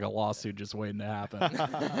sounds like a lawsuit just waiting to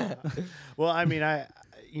happen. Well, I mean,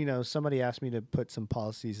 somebody asked me to put some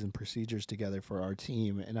policies and procedures together for our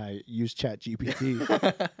team, and I used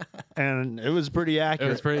ChatGPT, and it was pretty It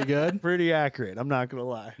accurate. was pretty good. Pretty accurate. I'm not gonna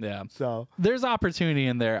lie. Yeah. So There's opportunity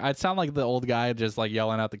in there. I'd sound like the old guy just like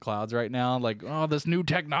yelling at the clouds right now, like, oh, this new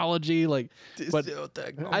technology, like. But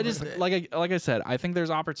I just like I said, I think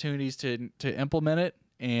there's opportunities to implement it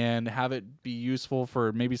and have it be useful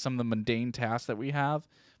for maybe some of the mundane tasks that we have.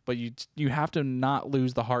 But you have to not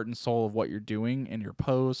lose the heart and soul of what you're doing in your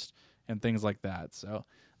post and things like that. So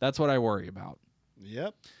that's what I worry about.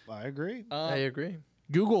 yep, I agree. I agree.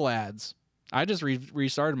 Google Ads. I just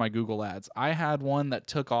restarted my Google Ads. I had one that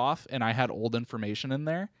took off, and I had old information in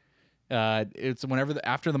there. It's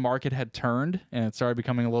after the market had turned and it started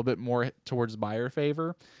becoming a little bit more towards buyer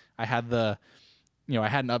favor. I had I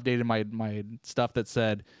hadn't updated my stuff that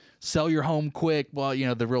said sell your home quick. Well,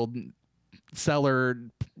 the real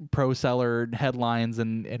pro seller headlines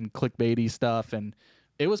and clickbaity stuff, and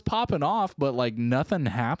it was popping off, but like nothing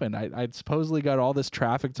happened. I'd supposedly got all this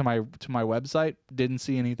traffic to my website, didn't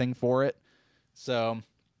see anything for it. So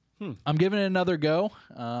I'm giving it another go.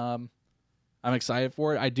 I'm excited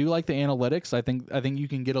for it. I do like the analytics. I think you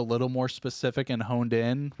can get a little more specific and honed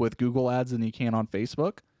in with Google Ads than you can on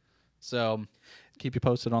Facebook. So keep you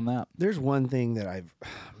posted on that. There's one thing that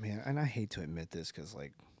and I hate to admit this because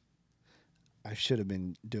like I should have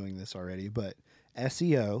been doing this already, but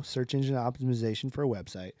SEO, search engine optimization for a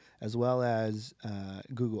website, as well as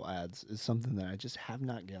Google Ads is something that I just have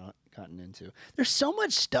not gotten into. There's so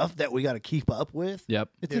much stuff that we got to keep up with. Yep.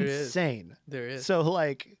 It's There is. insane. There is. So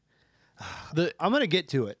like, I'm going to get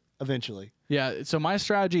to it eventually. Yeah, so my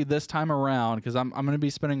strategy this time around, because I'm going to be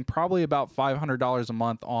spending probably about $500 a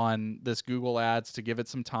month on this Google Ads to give it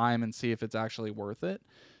some time and see if it's actually worth it.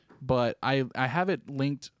 But I have it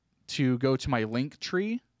linked to go to my link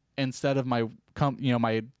tree instead of my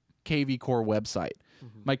my KV Core website.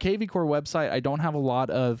 My KV Core website, I don't have a lot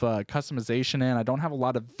of customization in. I don't have a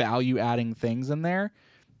lot of value adding things in there.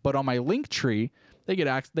 But on my link tree, they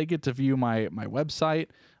get to view my website,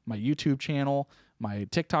 my YouTube channel, my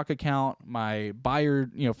TikTok account, my buyer,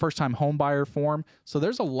 first time home buyer form. So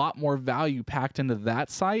there's a lot more value packed into that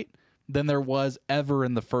site than there was ever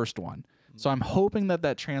in the first one. So I'm hoping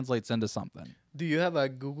that translates into something. Do you have a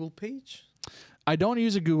Google page? I don't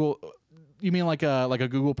use a Google. You mean like a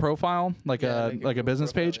Google profile, like a Google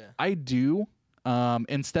business profile, page? yeah. I do.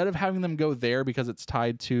 Instead of having them go there because it's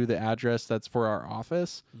tied to the address that's for our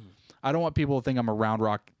office, I don't want people to think I'm a Round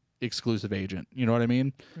Rock exclusive agent. You know what I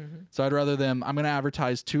mean? So I'd rather I'm going to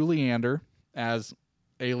advertise to Leander as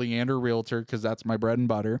a Leander realtor because that's my bread and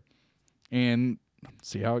butter, and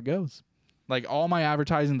see how it goes. Like all my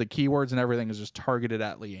advertising, the keywords and everything is just targeted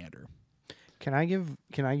at Leander. Can I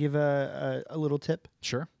give a little tip?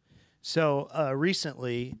 Sure. So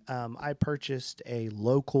recently, I purchased a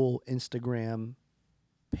local Instagram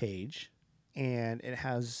page, and it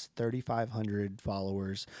has 3,500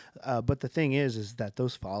 followers. But the thing is that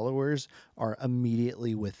those followers are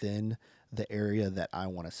immediately within the area that I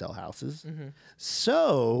want to sell houses.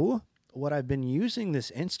 So what I've been using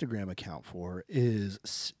this Instagram account for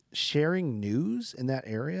is sharing news in that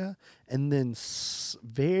area, and then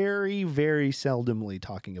very, very seldomly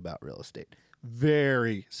talking about real estate.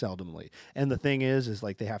 Very seldomly. And the thing is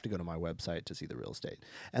like they have to go to my website to see the real estate.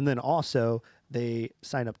 And then also they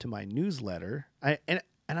sign up to my newsletter. And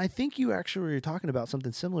I think you actually were talking about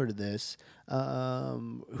something similar to this.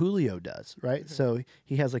 Julio does, right? So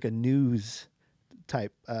he has like a news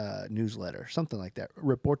type newsletter, something like that.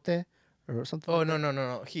 Reporte or something. Oh, like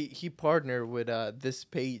no. He partnered with this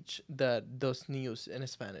page that does news in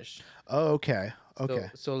Spanish. Oh, okay.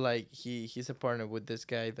 Okay. So like he's a partner with this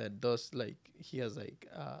guy that does like he has like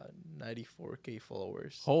 94K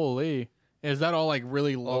followers. Holy. Is that all like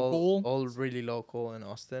really local? All really local in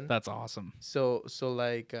Austin. That's awesome. So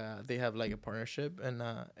like they have like a partnership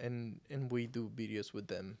and we do videos with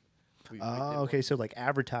them. We did Okay. one. So like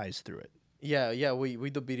advertise through it. Yeah, we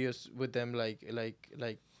do videos with them like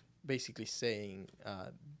basically saying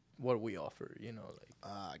what we offer,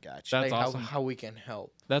 Gotcha. That's like awesome. how we can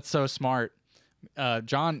help. That's so smart.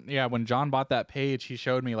 John, when John bought that page, he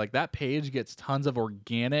showed me like that page gets tons of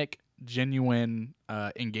organic, genuine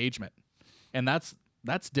engagement, and that's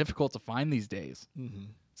difficult to find these days.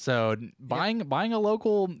 So buying a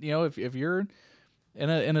local, if you're in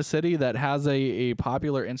a city that has a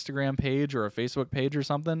popular Instagram page or a Facebook page or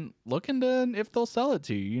something, look into if they'll sell it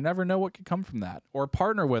to you. You never know what could come from that, or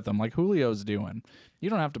partner with them like Julio's doing. You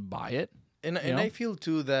don't have to buy it. And I feel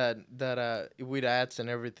too that with ads and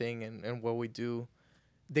everything and what we do,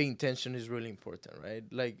 the intention is really important, right?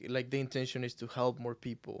 Like the intention is to help more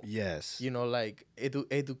people. Yes. You know, like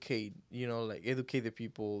educate. You know, like educate the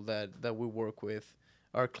people that we work with,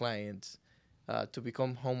 our clients, to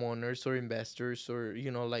become homeowners or investors, or you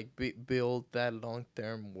know, like build that long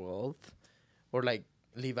term wealth, or like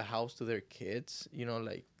leave a house to their kids. You know,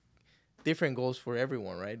 like different goals for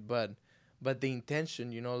everyone, right? But the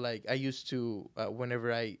intention, you know, like I used to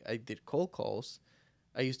whenever I did cold calls,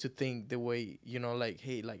 I used to think the way, you know, like,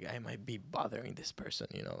 hey, like I might be bothering this person,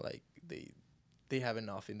 you know, like they have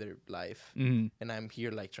enough in their life, Mhm. and I'm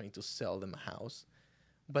here like trying to sell them a house.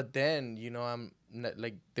 But then, you know, I'm not,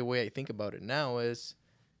 like the way I think about it now is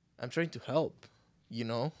I'm trying to help, you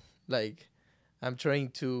know, like I'm trying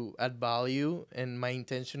to add value, and my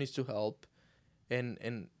intention is to help,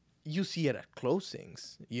 and you see it at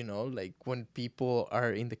closings, you know, like when people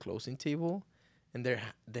are in the closing table and they're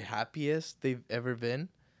the happiest they've ever been,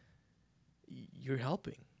 you're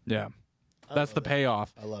helping. Yeah. I That's love the it.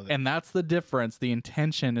 payoff. I love it. And that's the difference. The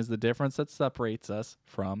intention is the difference that separates us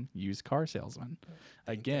from used car salesmen.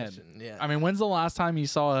 Again, Intention, yeah. I mean, when's the last time you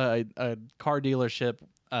saw a car dealership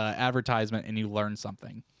advertisement and you learned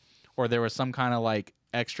something? Or there was some kind of like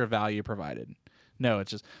extra value provided? No,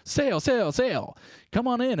 it's just sale, sale, sale. Come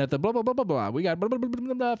on in at the blah, blah, blah, blah, blah. We got blah, blah, blah,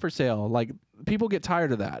 blah, blah for sale. Like, people get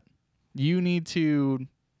tired of that. You need to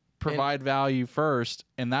provide value first,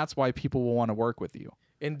 and that's why people will want to work with you.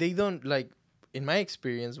 And they don't, like, in my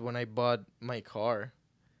experience, when I bought my car,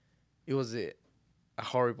 it was a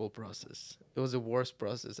horrible process. It was the worst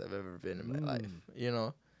process I've ever been in my life, you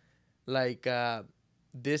know? Like,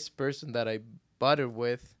 this person that I bought it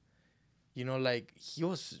with, you know, like, he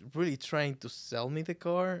was really trying to sell me the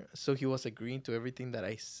car, so he was agreeing to everything that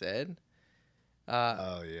I said.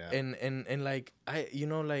 Oh yeah. And like, I, you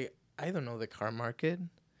know, like, I don't know the car market,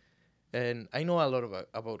 and I know a lot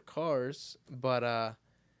about cars, but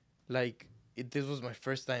like this was my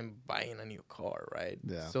first time buying a new car, right?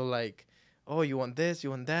 Yeah. So like, oh, you want this, you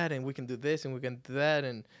want that, and we can do this, and we can do that,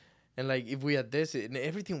 and like if we had this, and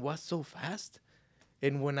everything was so fast.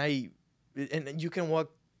 And when and you can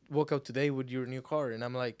walk out today with your new car, and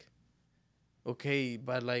I'm like, okay,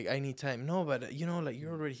 but like I need time. No, but you know, like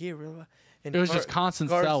you're already here. Blah, blah. And It was just constant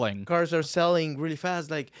selling. Cars are selling really fast.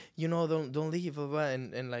 Like, you know, don't leave. Blah, blah,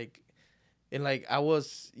 and like I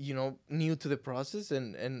was, you know, new to the process,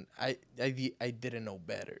 and I didn't know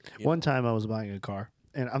better. One time I was buying a car,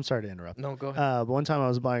 and I'm sorry to interrupt. No, go ahead. But one time I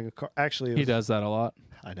was buying a car. Actually, He does that a lot.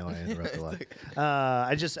 I know I interrupt a lot.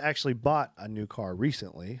 I just actually bought a new car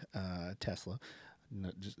recently, Tesla. No,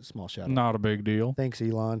 just a small shout out. Not a big deal. Thanks,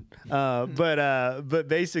 Elon. But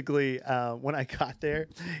basically, when I got there,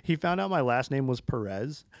 he found out my last name was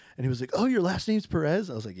Perez, and he was like, "Oh, your last name's Perez?"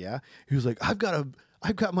 I was like, "Yeah." He was like, "I've got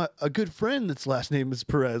a good friend that's last name is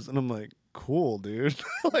Perez," and I'm like, "Cool, dude."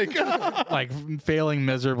 Like, Like failing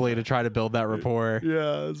miserably to try to build that rapport.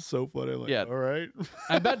 yeah, it's so funny. Like, Yeah. all right.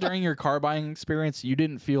 I bet during your car buying experience, you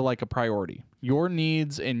didn't feel like a priority. Your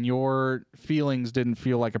needs and your feelings didn't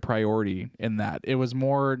feel like a priority in that. It was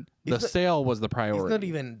more the It's not- sale was the priority. It's not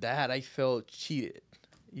even that. I felt cheated.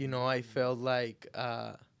 You know, I felt like,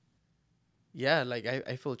 yeah, like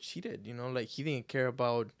I felt cheated. You know, like he didn't care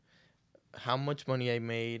about how much money I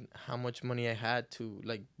made, how much money I had to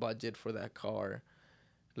like budget for that car,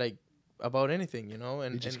 like about anything. You know,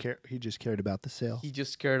 and He just cared about the sale. he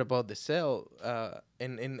just cared about the sale,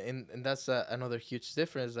 and that's another huge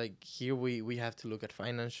difference. Like here we have to look at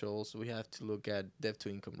financials, we have to look at debt to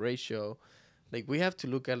income ratio, like we have to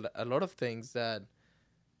look at a lot of things that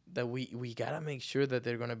we gotta make sure that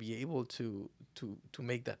they're gonna be able to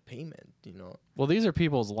make that payment, you know. Well, these are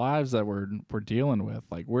people's lives that we're dealing with.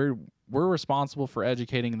 Like we're responsible for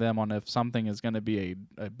educating them on if something is going to be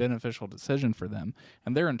a beneficial decision for them,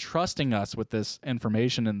 and they're entrusting us with this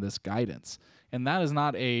information and this guidance. And that is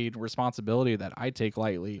not a responsibility that I take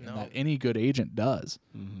lightly, and No. that any good agent does.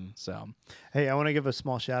 Mm-hmm. So, Hey, I want to give a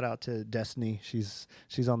small shout out to Destiny. She's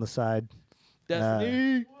on the side.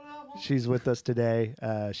 Destiny, She's with us today.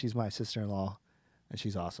 She's my sister-in-law, and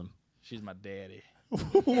she's awesome. she's my daddy.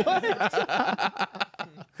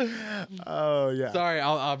 Oh yeah. Sorry,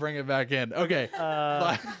 I'll bring it back in. Okay.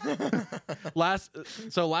 Last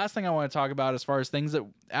thing I want to talk about as far as things that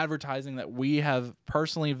advertising that we have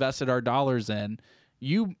personally vested our dollars in.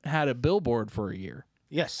 You had a billboard for a year.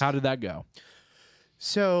 Yes. How did that go?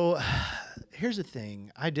 So here's the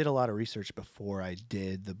thing. I did a lot of research before I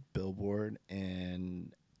did the billboard,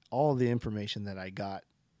 and all the information that I got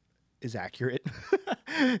is accurate.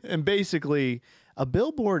 And basically, a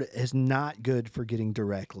billboard is not good for getting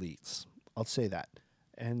direct leads. I'll say that.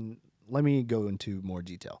 And let me go into more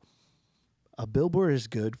detail. a billboard is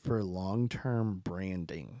good for long-term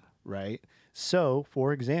branding, right? So,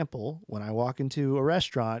 for example, when I walk into a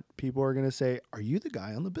restaurant, people are going to say, "Are you the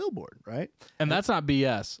guy on the billboard?" Right? And that's not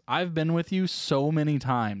BS. I've been with you so many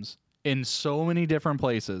times in so many different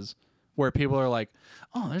places where people are like,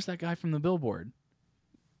 "Oh, there's that guy from the billboard."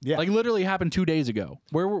 Yeah. Like literally happened 2 days ago.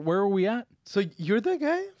 Where were we at? So you're the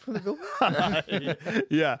guy from the billboard?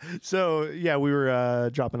 Yeah. So, yeah, we were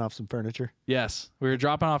dropping off some furniture. Yes, we were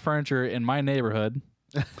dropping off furniture in my neighborhood,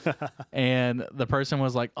 and the person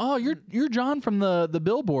was like, "Oh, you're John from the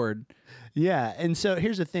billboard." Yeah, and so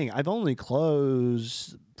here's the thing. I've only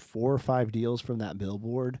closed 4 or 5 deals from that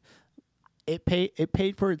billboard. It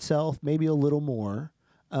paid for itself, maybe a little more.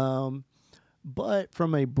 But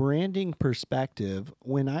from a branding perspective,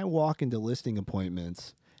 when I walk into listing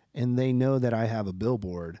appointments and they know that I have a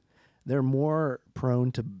billboard, they're more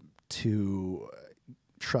prone to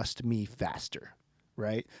trust me faster,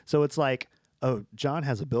 right? So it's like, oh, John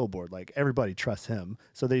has a billboard, like everybody trusts him.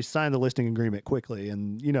 So they sign the listing agreement quickly,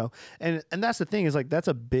 and and that's the thing, is like that's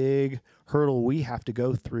a big hurdle we have to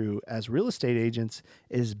go through as real estate agents,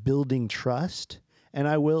 is building trust. And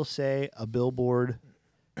I will say a billboard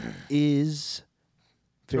is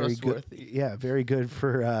very good. Trustworthy. Yeah, very good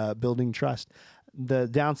for building trust. The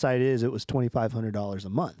downside is it was $2,500 a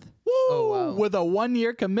month. Woo! wow. With a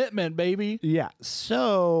 1-year commitment, baby. Yeah.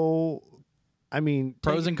 So, I mean,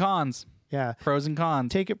 Pros and cons. yeah, Pros and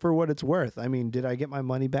cons. take it for what it's worth. I mean, did I get my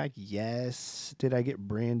money back? Yes. Did I get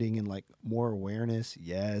branding and like more awareness?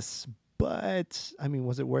 Yes. But I mean,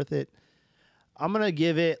 was it worth it? I'm gonna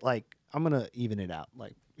even it out.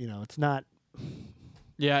 Like, it's not.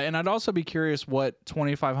 Yeah, and I'd also be curious what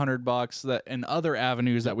 $2,500 that and other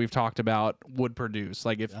avenues that we've talked about would produce.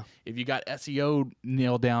 Like if you got SEO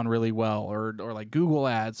nailed down really well, or like Google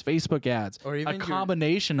ads, Facebook ads, Or even a your-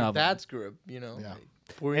 combination of them. That's group, Yeah. like,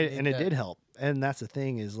 pouring And it that. did help. And that's the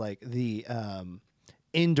thing, is like the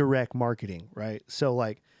indirect marketing, right? So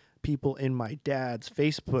like people in my dad's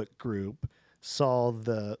Facebook group saw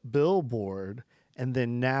the billboard, and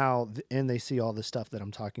then now and they see all the stuff that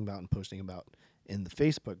I'm talking about and posting about in the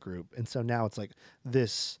Facebook group. And so now it's like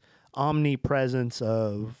this omnipresence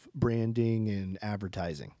of branding and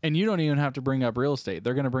advertising. And you don't even have to bring up real estate.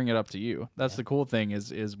 They're going to bring it up to you. That's the cool thing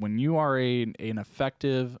is when you are an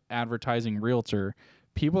effective advertising realtor,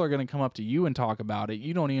 people are going to come up to you and talk about it.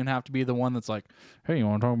 You don't even have to be the one that's like, "Hey, you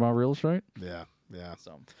want to talk about real estate?" Yeah. Yeah.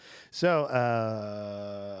 So,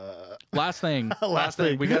 last thing. Last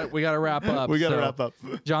thing. We got to wrap up. We got to So, wrap up.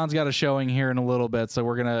 John's got a showing here in a little bit, so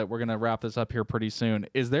we're going to wrap this up here pretty soon.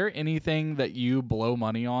 Is there anything that you blow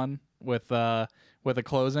money on with a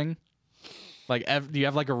closing? Like, do you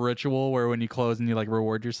have like a ritual where when you close and you like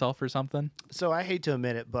reward yourself or something? So I hate to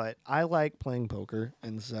admit it, but I like playing poker,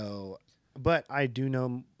 and so, but I do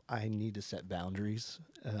know I need to set boundaries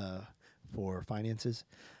for finances.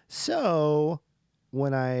 So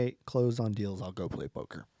when I close on deals, I'll go play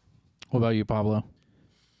poker. What about you, Pablo?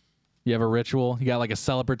 You have a ritual? You got like a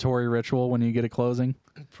celebratory ritual when you get a closing?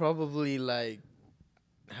 Probably like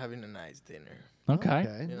having a nice dinner. Okay.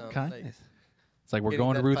 Okay. Okay. Like, It's like we're getting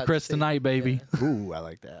going to that Ruth fat Chris steak. tonight, baby. Ooh, I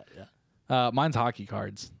like that. Yeah. Mine's hockey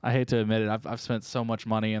cards. I hate to admit it. I've spent so much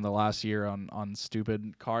money in the last year on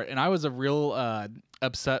stupid card, and I was a real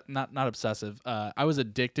not obsessive. I was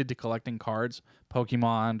addicted to collecting cards,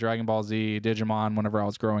 Pokemon, Dragon Ball Z, Digimon. Whenever I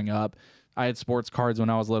was growing up, I had sports cards when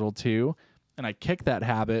I was little too, and I kicked that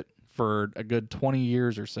habit for a good 20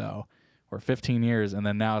 years or so, or 15 years, and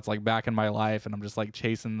then now it's like back in my life, and I'm just like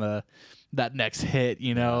chasing that next hit,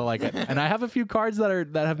 like. And I have a few cards that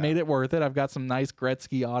have made it worth it. I've got some nice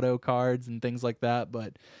Gretzky auto cards and things like that,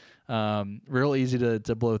 but real easy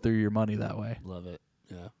to blow through your money that way. Love it.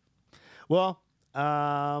 Yeah. Well,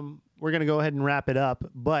 we're going to go ahead and wrap it up.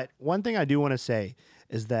 But one thing I do want to say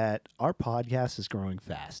is that our podcast is growing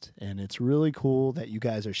fast, and it's really cool that you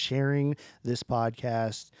guys are sharing this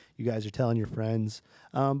podcast. You guys are telling your friends.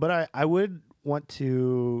 But I would want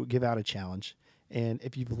to give out a challenge. And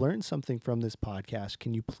if you've learned something from this podcast,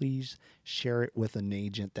 can you please share it with an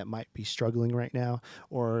agent that might be struggling right now,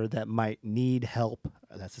 or that might need help?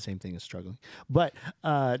 That's the same thing as struggling. But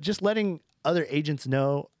just letting other agents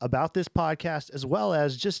know about this podcast, as well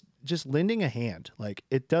as just lending a hand. Like,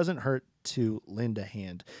 it doesn't hurt to lend a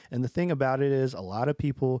hand. And the thing about it is, a lot of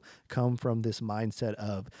people come from this mindset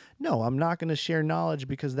of, no, I'm not going to share knowledge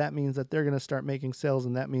because that means that they're going to start making sales,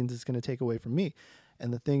 and that means it's going to take away from me.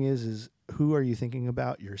 And the thing is who are you thinking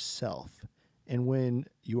about? Yourself. And when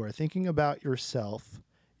you are thinking about yourself,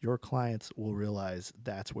 your clients will realize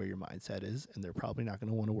that's where your mindset is, and they're probably not going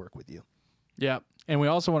to want to work with you. Yeah. And we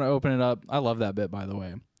also want to open it up. I love that bit, by the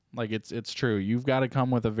way. Like, it's true. You've got to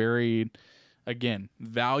come with a very Again,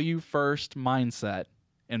 value first mindset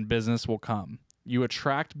and business will come. You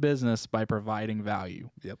attract business by providing value.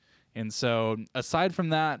 Yep. And so aside from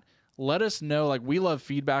that, let us know. Like, we love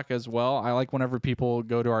feedback as well. I like whenever people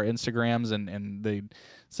go to our Instagrams and they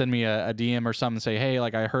send me a DM or something and say, hey,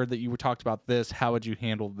 like, I heard that you talked about this. How would you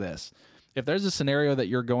handle this? If there's a scenario that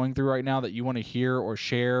you're going through right now that you want to hear or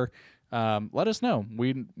share, let us know.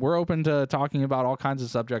 We're open to talking about all kinds of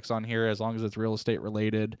subjects on here as long as it's real estate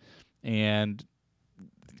related. And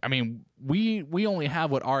I mean, we only have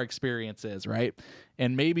what our experience is, right?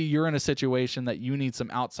 And maybe you're in a situation that you need some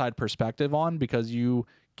outside perspective on because you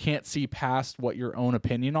can't see past what your own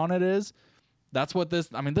opinion on it is. That's what this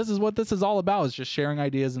is what this is all about, is just sharing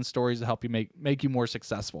ideas and stories to help you make you more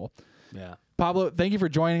successful. Yeah. Pablo, thank you for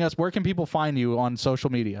joining us. Where can people find you on social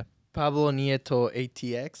media? Pablo Nieto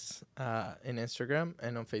ATX in Instagram,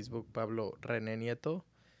 and on Facebook, Pablo Rene Nieto.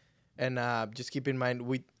 And just keep in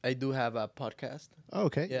mind, I do have a podcast. Oh,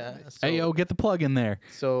 okay. Yeah. Hey, yo, get the plug in there.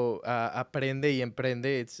 So Aprende y Emprende,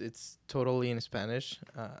 it's totally in Spanish.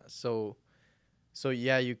 So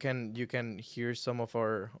yeah, you can hear some of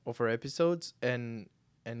our episodes, and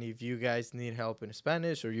if you guys need help in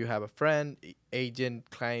Spanish, or you have a friend, agent,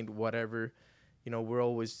 client, whatever, we're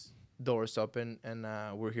always doors open, and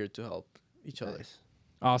we're here to help each other. Nice.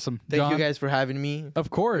 Awesome. Thank John, you guys for having me. Of It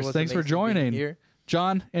course. was Thanks for amazing being joining. here.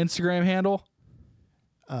 John, Instagram handle?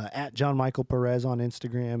 At John Michael Perez on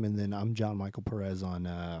Instagram, and then I'm John Michael Perez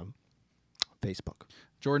on Facebook.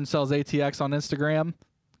 Jordan Sells ATX on Instagram.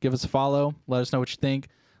 Give us a follow. Let us know what you think.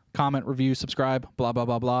 Comment, review, subscribe, blah, blah,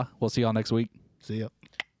 blah, blah. We'll see y'all next week. See ya.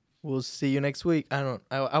 We'll see you next week.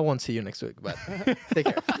 I won't see you next week, but take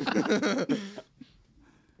care.